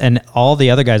batteries, and all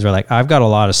the other guys were like, I've got a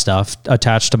lot of stuff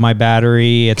attached to my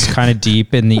battery. It's kind of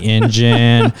deep in the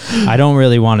engine. I don't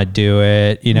really want to do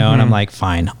it, you know? And I'm like,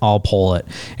 fine, I'll pull it.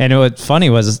 And what's funny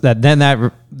was that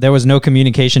there was no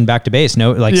communication back to base.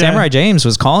 No, like Samurai James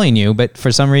was calling you, but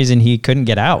for some reason he couldn't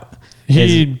get out.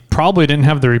 He probably didn't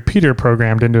have the repeater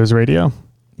programmed into his radio.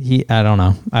 I don't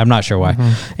know. I'm not sure why.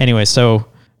 Anyway,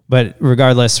 but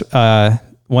regardless,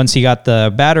 once he got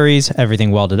the batteries,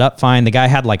 everything welded up fine. The guy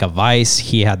had like a vise.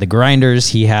 He had the grinders.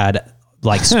 He had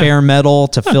like spare metal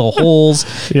to fill holes.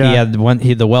 He had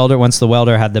the welder. Once the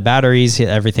welder had the batteries,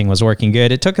 everything was working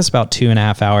good. It took us about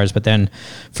 2.5 hours, but then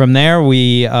from there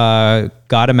we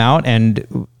got him out,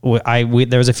 and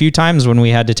there was a few times when we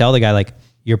had to tell the guy, like,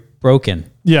 you're broken.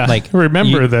 Yeah. Like,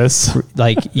 remember this.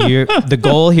 Like, the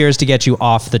goal here is to get you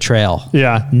off the trail.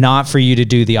 Yeah. Not for you to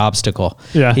do the obstacle.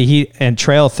 Yeah. And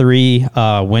Trail 3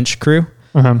 winch crew,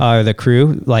 the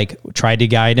crew, like, tried to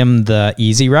guide him the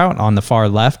easy route on the far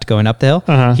left going up the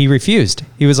hill. He refused.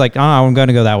 He was like, oh, I'm going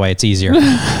to go that way. It's easier.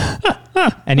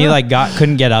 And he like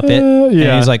couldn't get up it.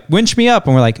 And he's like, winch me up.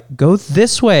 And we're like, go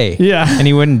this way. Yeah. And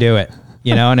he wouldn't do it,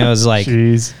 you know? And it was like,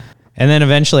 jeez. And then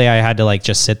eventually I had to like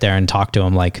just sit there and talk to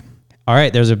him like, all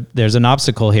right, there's an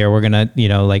obstacle here. We're going to, you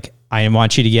know, like, I'm going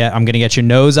to get your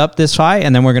nose up this high,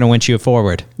 and then we're going to winch you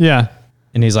forward. Yeah.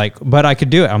 And he's like, but I could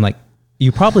do it. I'm like,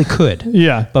 you probably could.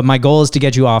 Yeah. But my goal is to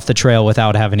get you off the trail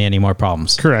without having any more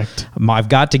problems. Correct. I've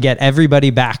got to get everybody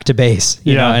back to base,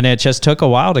 you know, and it just took a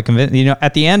while to convince, you know,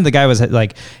 at the end, the guy was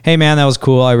like, hey man, that was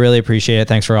cool. I really appreciate it.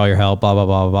 Thanks for all your help, blah, blah,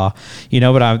 blah, blah. You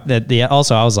know, but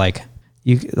I was like,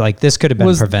 this could have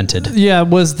been prevented. Yeah.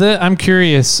 I'm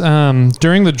curious,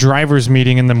 during the driver's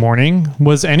meeting in the morning,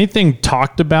 was anything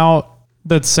talked about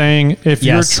that's saying if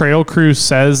your trail crew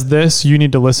says this, you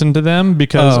need to listen to them?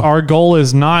 Because our goal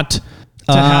is not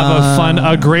to have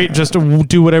a great, just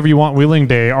do whatever you want wheeling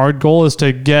day. Our goal is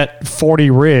to get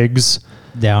 40 rigs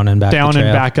down and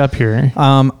back up here.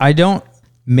 I don't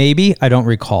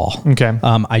recall. Okay.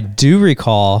 I do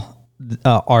recall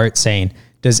Art saying,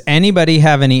 does anybody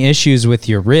have any issues with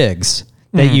your rigs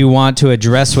that you want to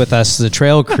address with us, the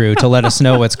trail crew, to let us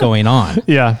know what's going on?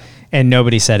 Yeah. And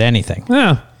nobody said anything.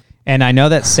 Yeah. And I know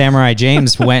that Samurai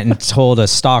James went and told a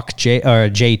stock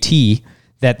JT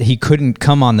that he couldn't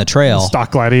come on the trail.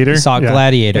 Stock Gladiator.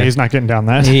 Gladiator. Yeah, he's not getting down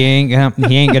that. He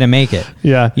ain't gonna make it.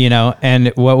 Yeah. You know, and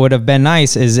what would have been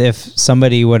nice is if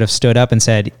somebody would have stood up and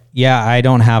said, yeah, I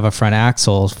don't have a front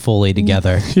axle fully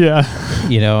together. Yeah.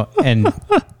 You know, and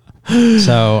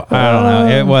so I don't know.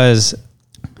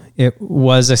 It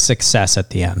was a success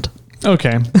at the end.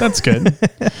 Okay, that's good.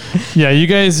 Yeah, you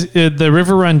guys, the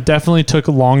river run definitely took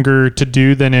longer to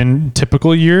do than in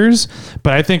typical years,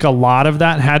 but I think a lot of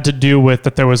that had to do with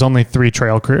that there was only 3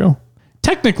 trail crew.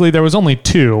 Technically, there was only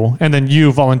 2, and then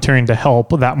you volunteering to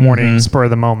help that morning, spur of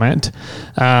the moment.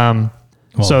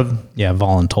 Voluntold. You're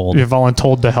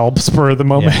voluntold to help spur of the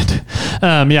moment.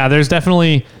 Yeah, there's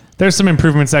some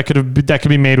improvements that could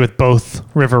be made with both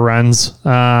river runs.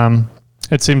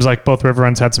 It seems like both river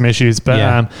runs had some issues,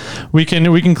 but we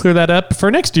can clear that up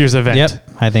for next year's event. Yep,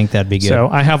 I think that'd be good. So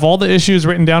I have all the issues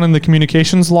written down in the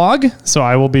communications log, so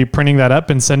I will be printing that up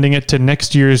and sending it to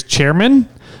next year's chairman,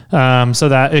 so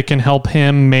that it can help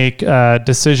him make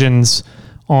decisions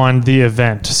on the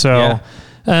event. So,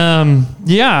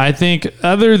 I think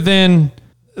other than,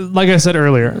 like I said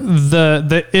earlier,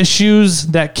 the issues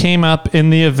that came up in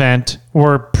the event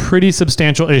were pretty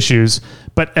substantial issues,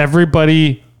 but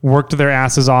everybody worked their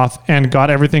asses off and got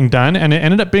everything done, and it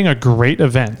ended up being a great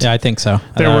event. Yeah, I think so.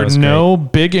 There were no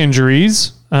big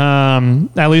injuries,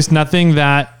 at least nothing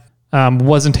that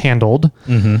wasn't handled.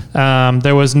 We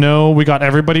got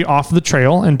everybody off the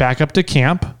trail and back up to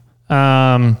camp.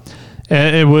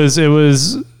 There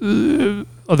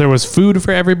was food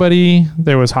for everybody.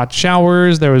 There was hot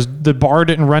showers. The bar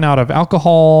didn't run out of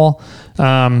alcohol.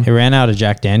 It ran out of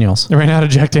Jack Daniels.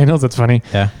 That's funny.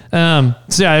 Yeah.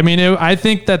 I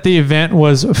think that the event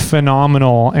was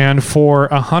phenomenal, and for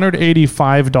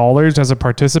 $185 as a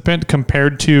participant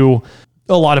compared to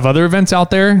a lot of other events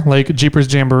out there, like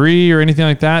Jeepers Jamboree or anything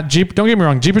like that. Don't get me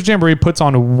wrong, Jeepers Jamboree puts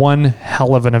on one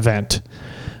hell of an event,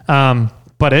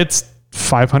 but it's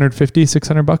 $550,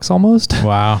 $600 almost.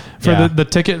 Wow. For the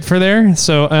ticket for there.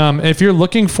 So if you're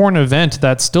looking for an event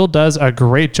that still does a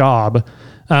great job,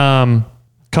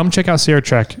 come check out Sierra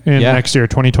Trek in next year,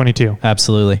 2022.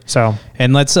 Absolutely. So,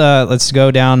 and let's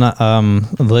go down a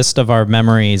list of our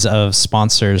memories of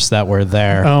sponsors that were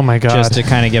there. Oh my God. Just to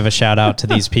kind of give a shout out to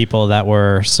these people that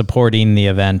were supporting the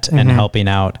event and helping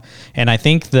out. And I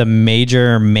think the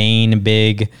main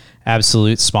big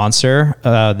absolute sponsor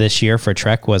this year for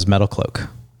Trek was Metal Cloak.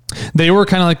 They were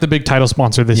kind of like the big title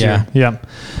sponsor this year. Yeah.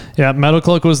 Metal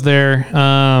Cloak was there.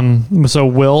 So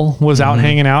Will was out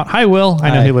hanging out. Hi, Will.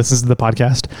 I know he listens to the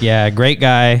podcast. Yeah, great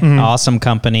guy. Awesome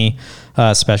company.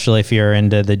 Especially if you're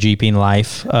into the Jeeping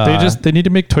life. They need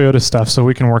to make Toyota stuff so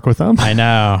we can work with them. I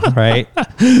know, right?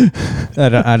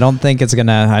 I don't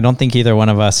think either one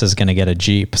of us is gonna get a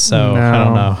Jeep. So I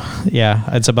don't know.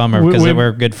 Yeah, it's a bummer because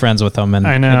we're good friends with them and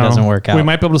it doesn't work out. We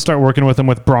might be able to start working with them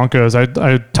with Broncos.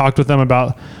 I talked with them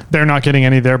about they're not getting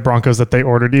any of their Broncos that they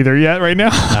ordered either yet right now.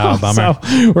 Oh, bummer.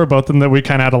 So we're both in that we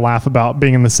kind of had a laugh about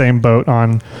being in the same boat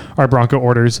on our Bronco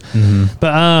orders.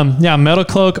 But Metal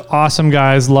Cloak, awesome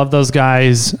guys. Love those guys.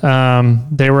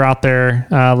 They were out there.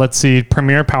 Let's see,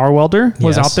 Premier Power Welder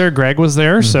was out there. Greg was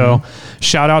there. So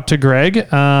shout out to Greg.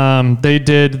 They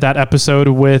did that episode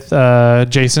with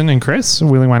Jason and Chris,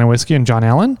 Wheeling Wine and Whiskey, and John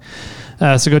Allen.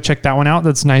 So go check that one out.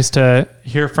 That's nice to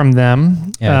hear from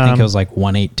them. Yeah, I think it was like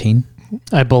 118.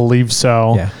 I believe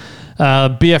so. Yeah.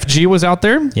 BFG was out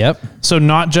there. Yep. So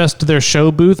not just their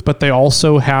show booth, but they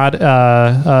also had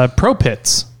Pro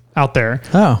Pits out there,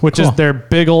 which is their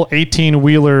big old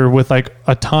 18-wheeler with like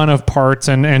a ton of parts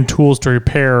and tools to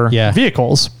repair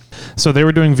vehicles. So they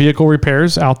were doing vehicle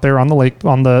repairs out there on the lake,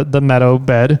 on the meadow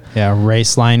bed. Yeah,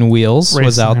 Raceline Wheels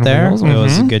was out there. It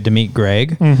was good to meet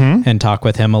Greg and talk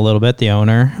with him a little bit, the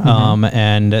owner.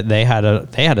 And they had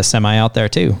a semi out there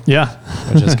too. Yeah,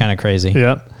 which is kind of crazy.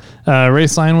 Yep.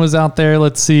 Raceline was out there.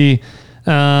 Let's see.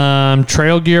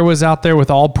 Trail Gear was out there with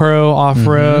All Pro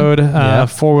Off-Road.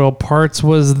 Four Wheel Parts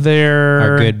was there.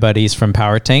 Our good buddies from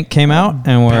Power Tank came out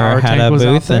and had a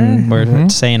booth and we're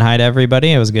saying hi to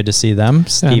everybody. It was good to see them.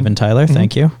 Steve and Tyler,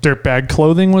 thank you. Dirtbag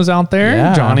Clothing was out there.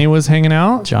 Yeah. Johnny was hanging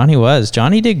out.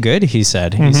 Johnny did good, he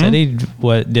said. He said he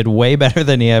did way better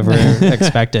than he ever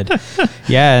expected.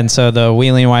 Yeah, and so the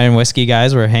Wheeling Wine and Whiskey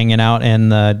guys were hanging out in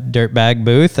the Dirtbag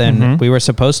booth and we were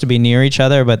supposed to be near each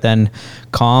other, but then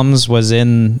Comms was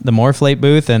in the Morphlate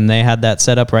booth and they had that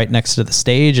set up right next to the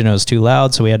stage and it was too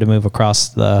loud, so we had to move across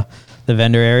the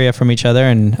vendor area from each other,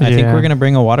 and I think we're going to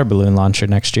bring a water balloon launcher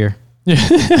next year.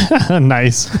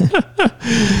 Nice.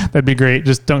 That'd be great.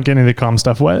 Just don't get any of the comm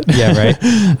stuff wet. Yeah,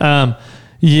 right.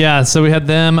 So we had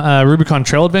them, Rubicon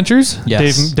Trail Adventures.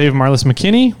 Yes. Dave Marlis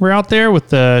McKinney were out there with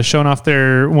showing off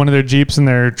one of their Jeeps and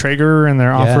their Traeger and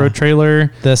their off-road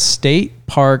trailer. The State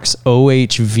Parks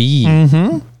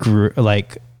OHV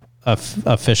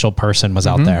official person was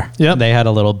out there. Yep. They had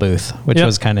a little booth, which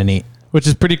was kind of neat. Which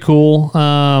is pretty cool.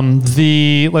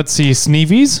 Sneevies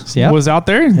was out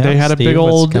there. They had a big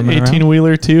old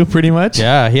 18-wheeler too, pretty much.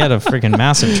 Yeah, he had a freaking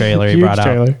massive trailer he brought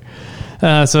out.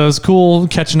 So it was cool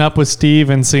catching up with Steve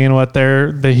and seeing what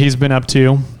he's been up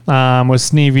to with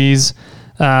Sneevies.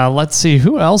 Let's see,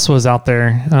 who else was out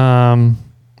there?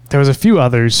 There was a few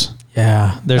others.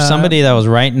 Yeah, there's somebody that was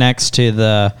right next to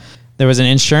there was an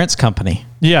insurance company.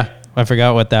 Yeah. I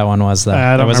forgot what that one was though.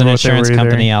 There was an insurance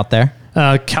company out there.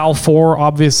 Cal 4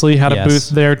 obviously had a booth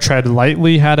there. Tread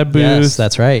Lightly had a booth. Yes,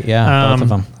 that's right. Yeah, both of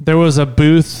them. There was a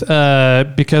booth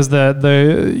because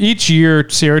each year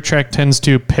Sierra Trek tends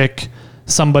to pick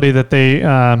somebody that they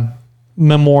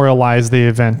memorialize the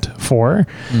event for,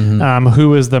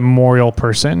 who is the memorial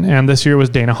person. And this year was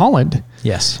Dana Holland.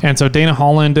 Yes. And so Dana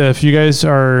Holland, if you guys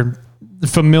are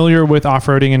familiar with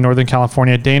off-roading in Northern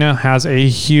California, Dana has a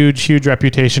huge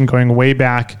reputation going way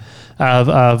back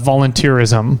of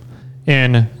volunteerism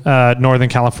in Northern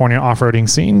California off-roading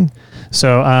scene.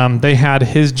 So they had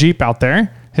his Jeep out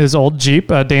there, his old Jeep.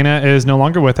 Dana is no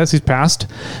longer with us. He's passed.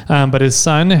 But his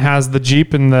son has the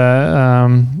Jeep, and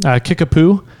the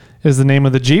Kickapoo is the name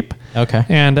of the Jeep. Okay.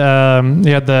 And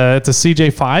it's a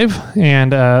CJ5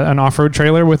 and an off-road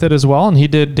trailer with it as well.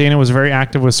 And Dana was very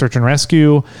active with search and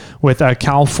rescue, with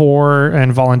Cal 4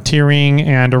 and volunteering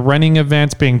and running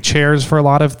events, being chairs for a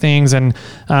lot of things, and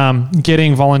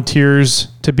getting volunteers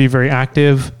to be very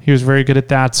active. He was very good at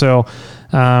that. So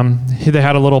they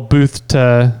had a little booth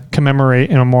to commemorate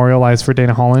and memorialize for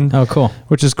Dana Holland. Oh, cool.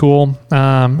 Which is cool.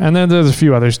 And then there's a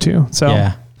few others too. So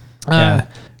yeah.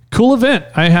 Cool event.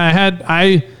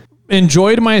 I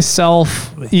enjoyed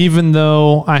myself, even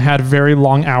though I had very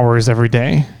long hours every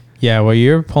day. Yeah, well,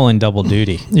 you're pulling double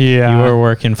duty. Yeah. You were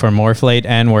working for Morphlate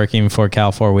and working for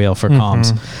Cal 4 Wheel for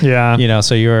comms. Yeah.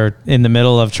 So you were in the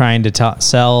middle of trying to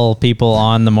sell people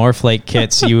on the Morphlate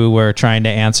kits. You were trying to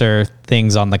answer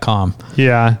things on the comm.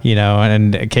 Yeah.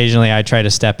 And occasionally I try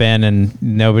to step in and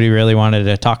nobody really wanted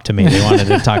to talk to me. They wanted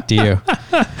to talk to you.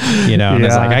 And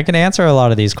it's like, I can answer a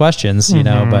lot of these questions,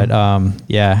 but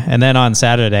And then on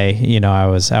Saturday, I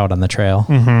was out on the trail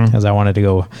because I wanted to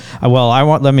go.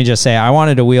 Let me just say, I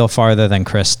wanted to wheel farther than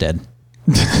Chris did.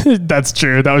 That's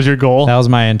true. That was your goal. That was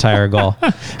my entire goal.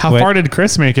 How far did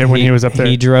Chris make it when he was up there?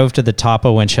 He drove to the top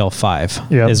of Winch Hill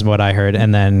 5, is what I heard,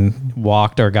 and then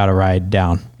walked or got a ride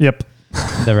down. Yep.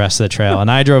 The rest of the trail.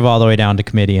 And I drove all the way down to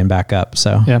Committee and back up.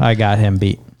 So I got him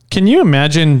beat. Can you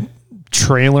imagine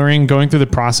trailering, going through the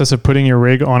process of putting your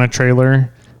rig on a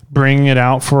trailer, bringing it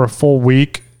out for a full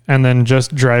week, and then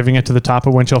just driving it to the top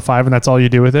of Winch Hill 5, and that's all you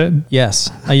do with it? Yes.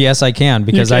 Yes, I can,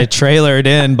 because I trailered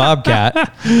in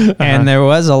Bobcat, and there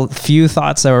was a few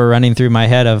thoughts that were running through my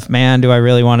head of, man, do I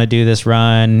really want to do this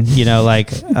run? You know,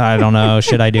 like, I don't know,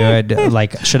 should I do it?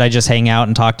 Like, should I just hang out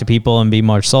and talk to people and be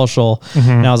more social?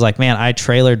 And I was like, man, I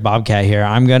trailered Bobcat here.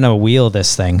 I'm going to wheel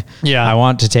this thing. Yeah. I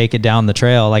want to take it down the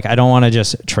trail. Like, I don't want to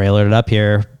just trailer it up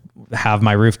here, have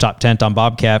my rooftop tent on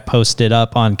Bobcat, post it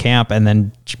up on camp, and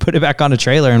then put it back on a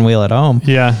trailer and wheel it home.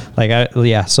 Yeah.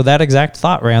 So that exact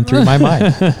thought ran through my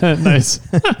mind. Nice.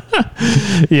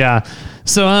 Yeah.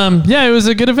 So, it was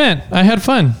a good event. I had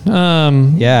fun.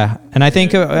 Yeah. And I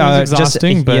think it was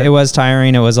exhausting, but it was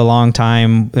tiring. It was a long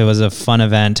time. It was a fun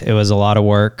event. It was a lot of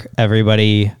work.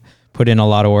 Everybody put in a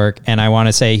lot of work, and I want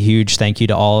to say a huge thank you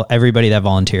to everybody that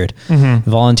volunteered.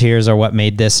 Volunteers are what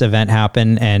made this event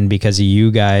happen, and because of you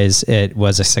guys, it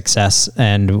was a success,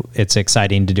 and it's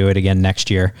exciting to do it again next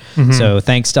year. So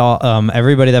thanks to all,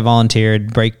 everybody that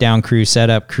volunteered, breakdown crew,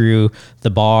 setup crew,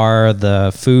 the bar,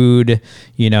 the food,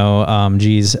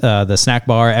 the snack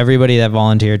bar, everybody that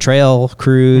volunteered, trail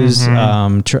crews,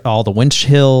 all the winch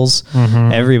hills,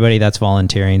 everybody that's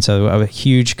volunteering. So a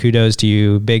huge kudos to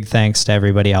you. Big thanks to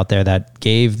everybody out there that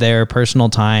gave their personal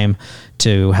time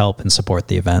to help and support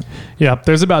the event. Yeah,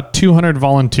 there's about 200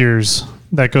 volunteers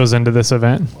that goes into this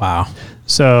event. Wow.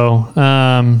 So,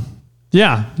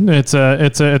 it's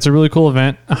a really cool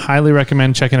event. I highly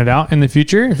recommend checking it out in the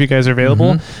future if you guys are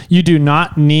available. You do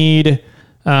not need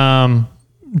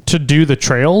to do the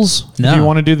trails if you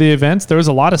want to do the events. There was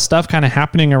a lot of stuff kind of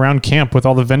happening around camp with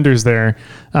all the vendors there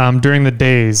during the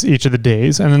days, each of the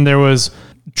days. And then there was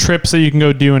trips that you can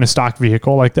go do in a stock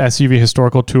vehicle, like the SUV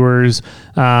historical tours.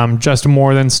 Just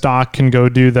More Than Stock can go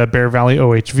do the Bear Valley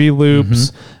OHV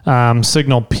loops.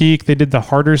 Signal Peak, they did the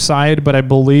harder side, but I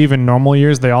believe in normal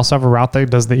years they also have a route that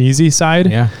does the easy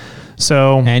side. Yeah.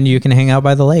 So, and you can hang out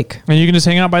by the lake, and you can just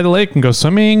hang out by the lake and go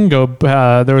swimming.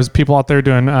 There was people out there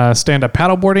doing stand-up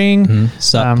paddleboarding,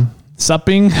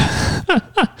 supping.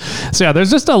 So yeah,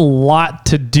 there's just a lot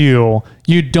to do.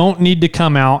 You don't need to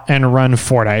come out and run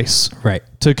Fordyce, right,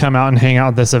 to come out and hang out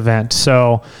at this event.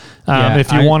 So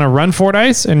if you want to run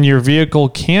Fordyce and your vehicle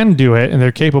can do it and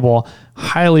they're capable,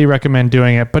 highly recommend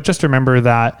doing it. But just remember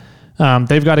that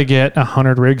they've got to get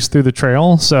 100 rigs through the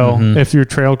trail. So if your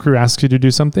trail crew asks you to do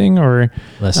something, or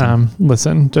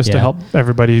listen to help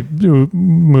everybody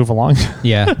move along.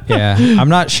 Yeah. I'm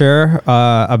not sure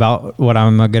about what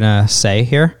I'm going to say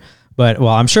here, but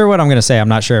I'm sure what I'm going to say. I'm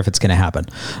not sure if it's going to happen.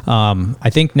 I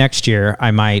think next year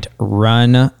I might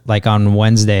run, like on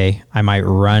Wednesday, I might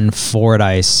run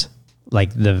Fordyce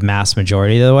like the mass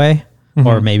majority of the way,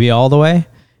 or maybe all the way,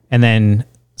 and then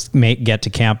get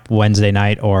to camp Wednesday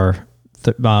night, or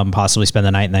possibly spend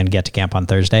the night and then get to camp on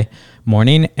Thursday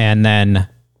morning, and then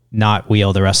not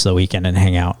wheel the rest of the weekend and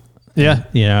hang out. Yeah.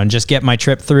 And just get my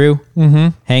trip through,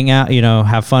 hang out,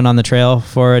 have fun on the trail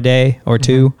for a day or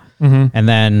two, and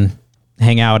then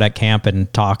hang out at camp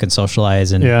and talk and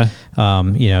socialize and,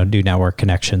 do network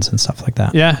connections and stuff like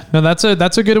that. Yeah, no, that's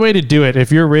a good way to do it.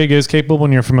 If your rig is capable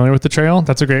and you're familiar with the trail,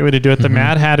 that's a great way to do it. The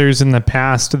Mad Hatters in the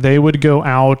past, they would go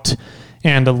out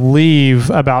and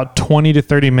leave about 20 to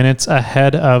 30 minutes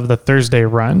ahead of the Thursday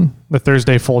run, the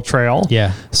Thursday full trail.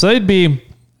 Yeah. So they'd be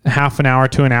half an hour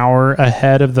to an hour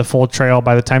ahead of the full trail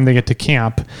by the time they get to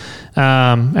camp.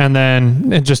 And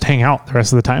then just hang out the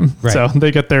rest of the time. Right. So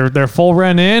they get their full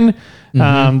run in,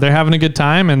 they're having a good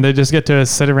time, and they just get to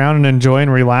sit around and enjoy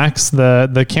and relax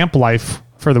the camp life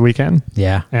for the weekend.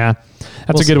 Yeah. Yeah.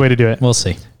 That's a good way to do it. We'll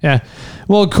see. Yeah.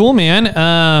 Well, cool,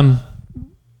 man.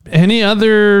 Any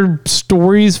other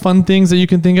stories, fun things that you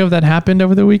can think of that happened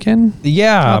over the weekend?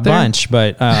 Yeah, a bunch,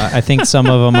 but I think some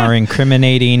of them are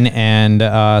incriminating, and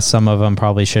some of them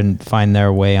probably shouldn't find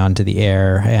their way onto the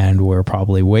air, and we're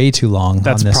probably way too long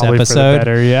on this episode. For the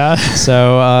better, yeah.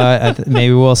 So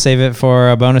maybe we'll save it for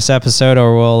a bonus episode,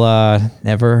 or we'll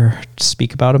never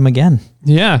speak about them again.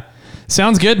 Yeah,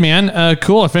 sounds good, man.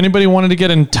 Cool. If anybody wanted to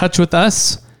get in touch with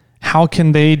us, how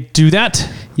can they do that?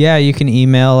 Yeah, you can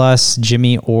email us,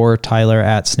 Jimmy or Tyler,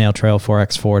 at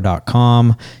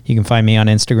snailtrail4x4.com. You can find me on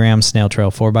Instagram,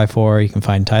 snailtrail4x4. You can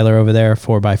find Tyler over there,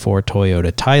 4x4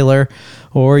 Toyota Tyler.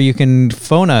 Or you can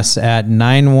phone us at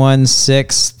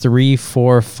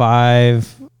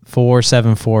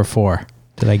 916-345-4744.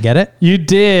 Did I get it? You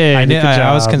did. I Good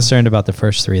I was job. concerned about the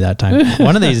first 3 that time.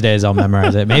 One of these days I'll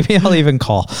memorize it. Maybe I'll even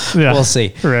call. Yeah. We'll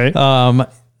see. Right.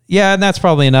 Yeah, and that's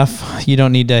probably enough. You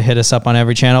don't need to hit us up on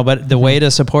every channel, but the way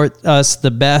to support us the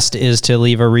best is to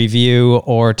leave a review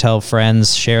or tell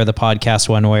friends, share the podcast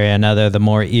one way or another. The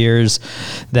more ears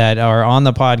that are on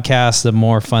the podcast, the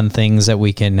more fun things that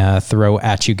we can throw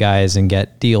at you guys and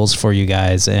get deals for you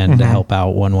guys and to help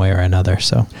out one way or another.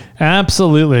 So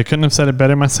Absolutely. I couldn't have said it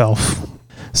better myself.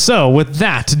 So with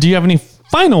that, do you have any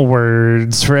final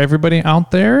words for everybody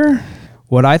out there?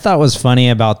 what I thought was funny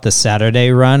about the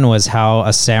Saturday run was how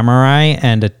a Samurai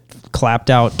and a clapped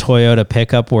out Toyota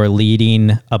pickup were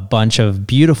leading a bunch of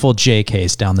beautiful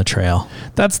JKs down the trail.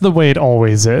 That's the way it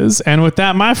always is. And with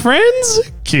that, my friends,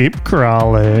 keep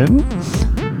crawling.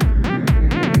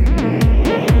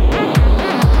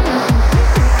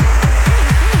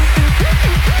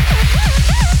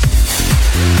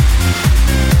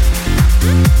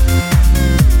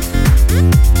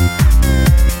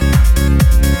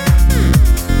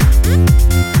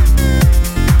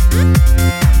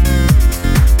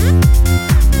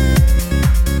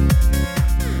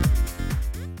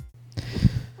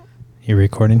 You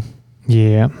recording?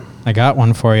 Yeah. I got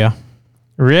one for you.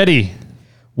 Ready.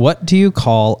 What do you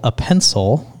call a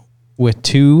pencil with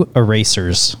 2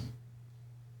 erasers?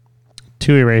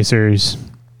 2 erasers.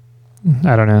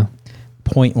 I don't know.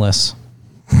 Pointless.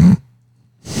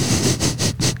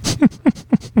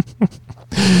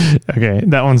 Okay,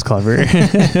 that one's clever.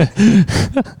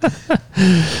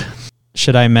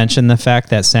 Should I mention the fact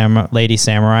that Lady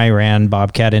Samurai ran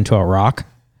Bobcat into a rock?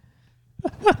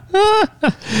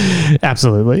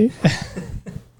 Absolutely.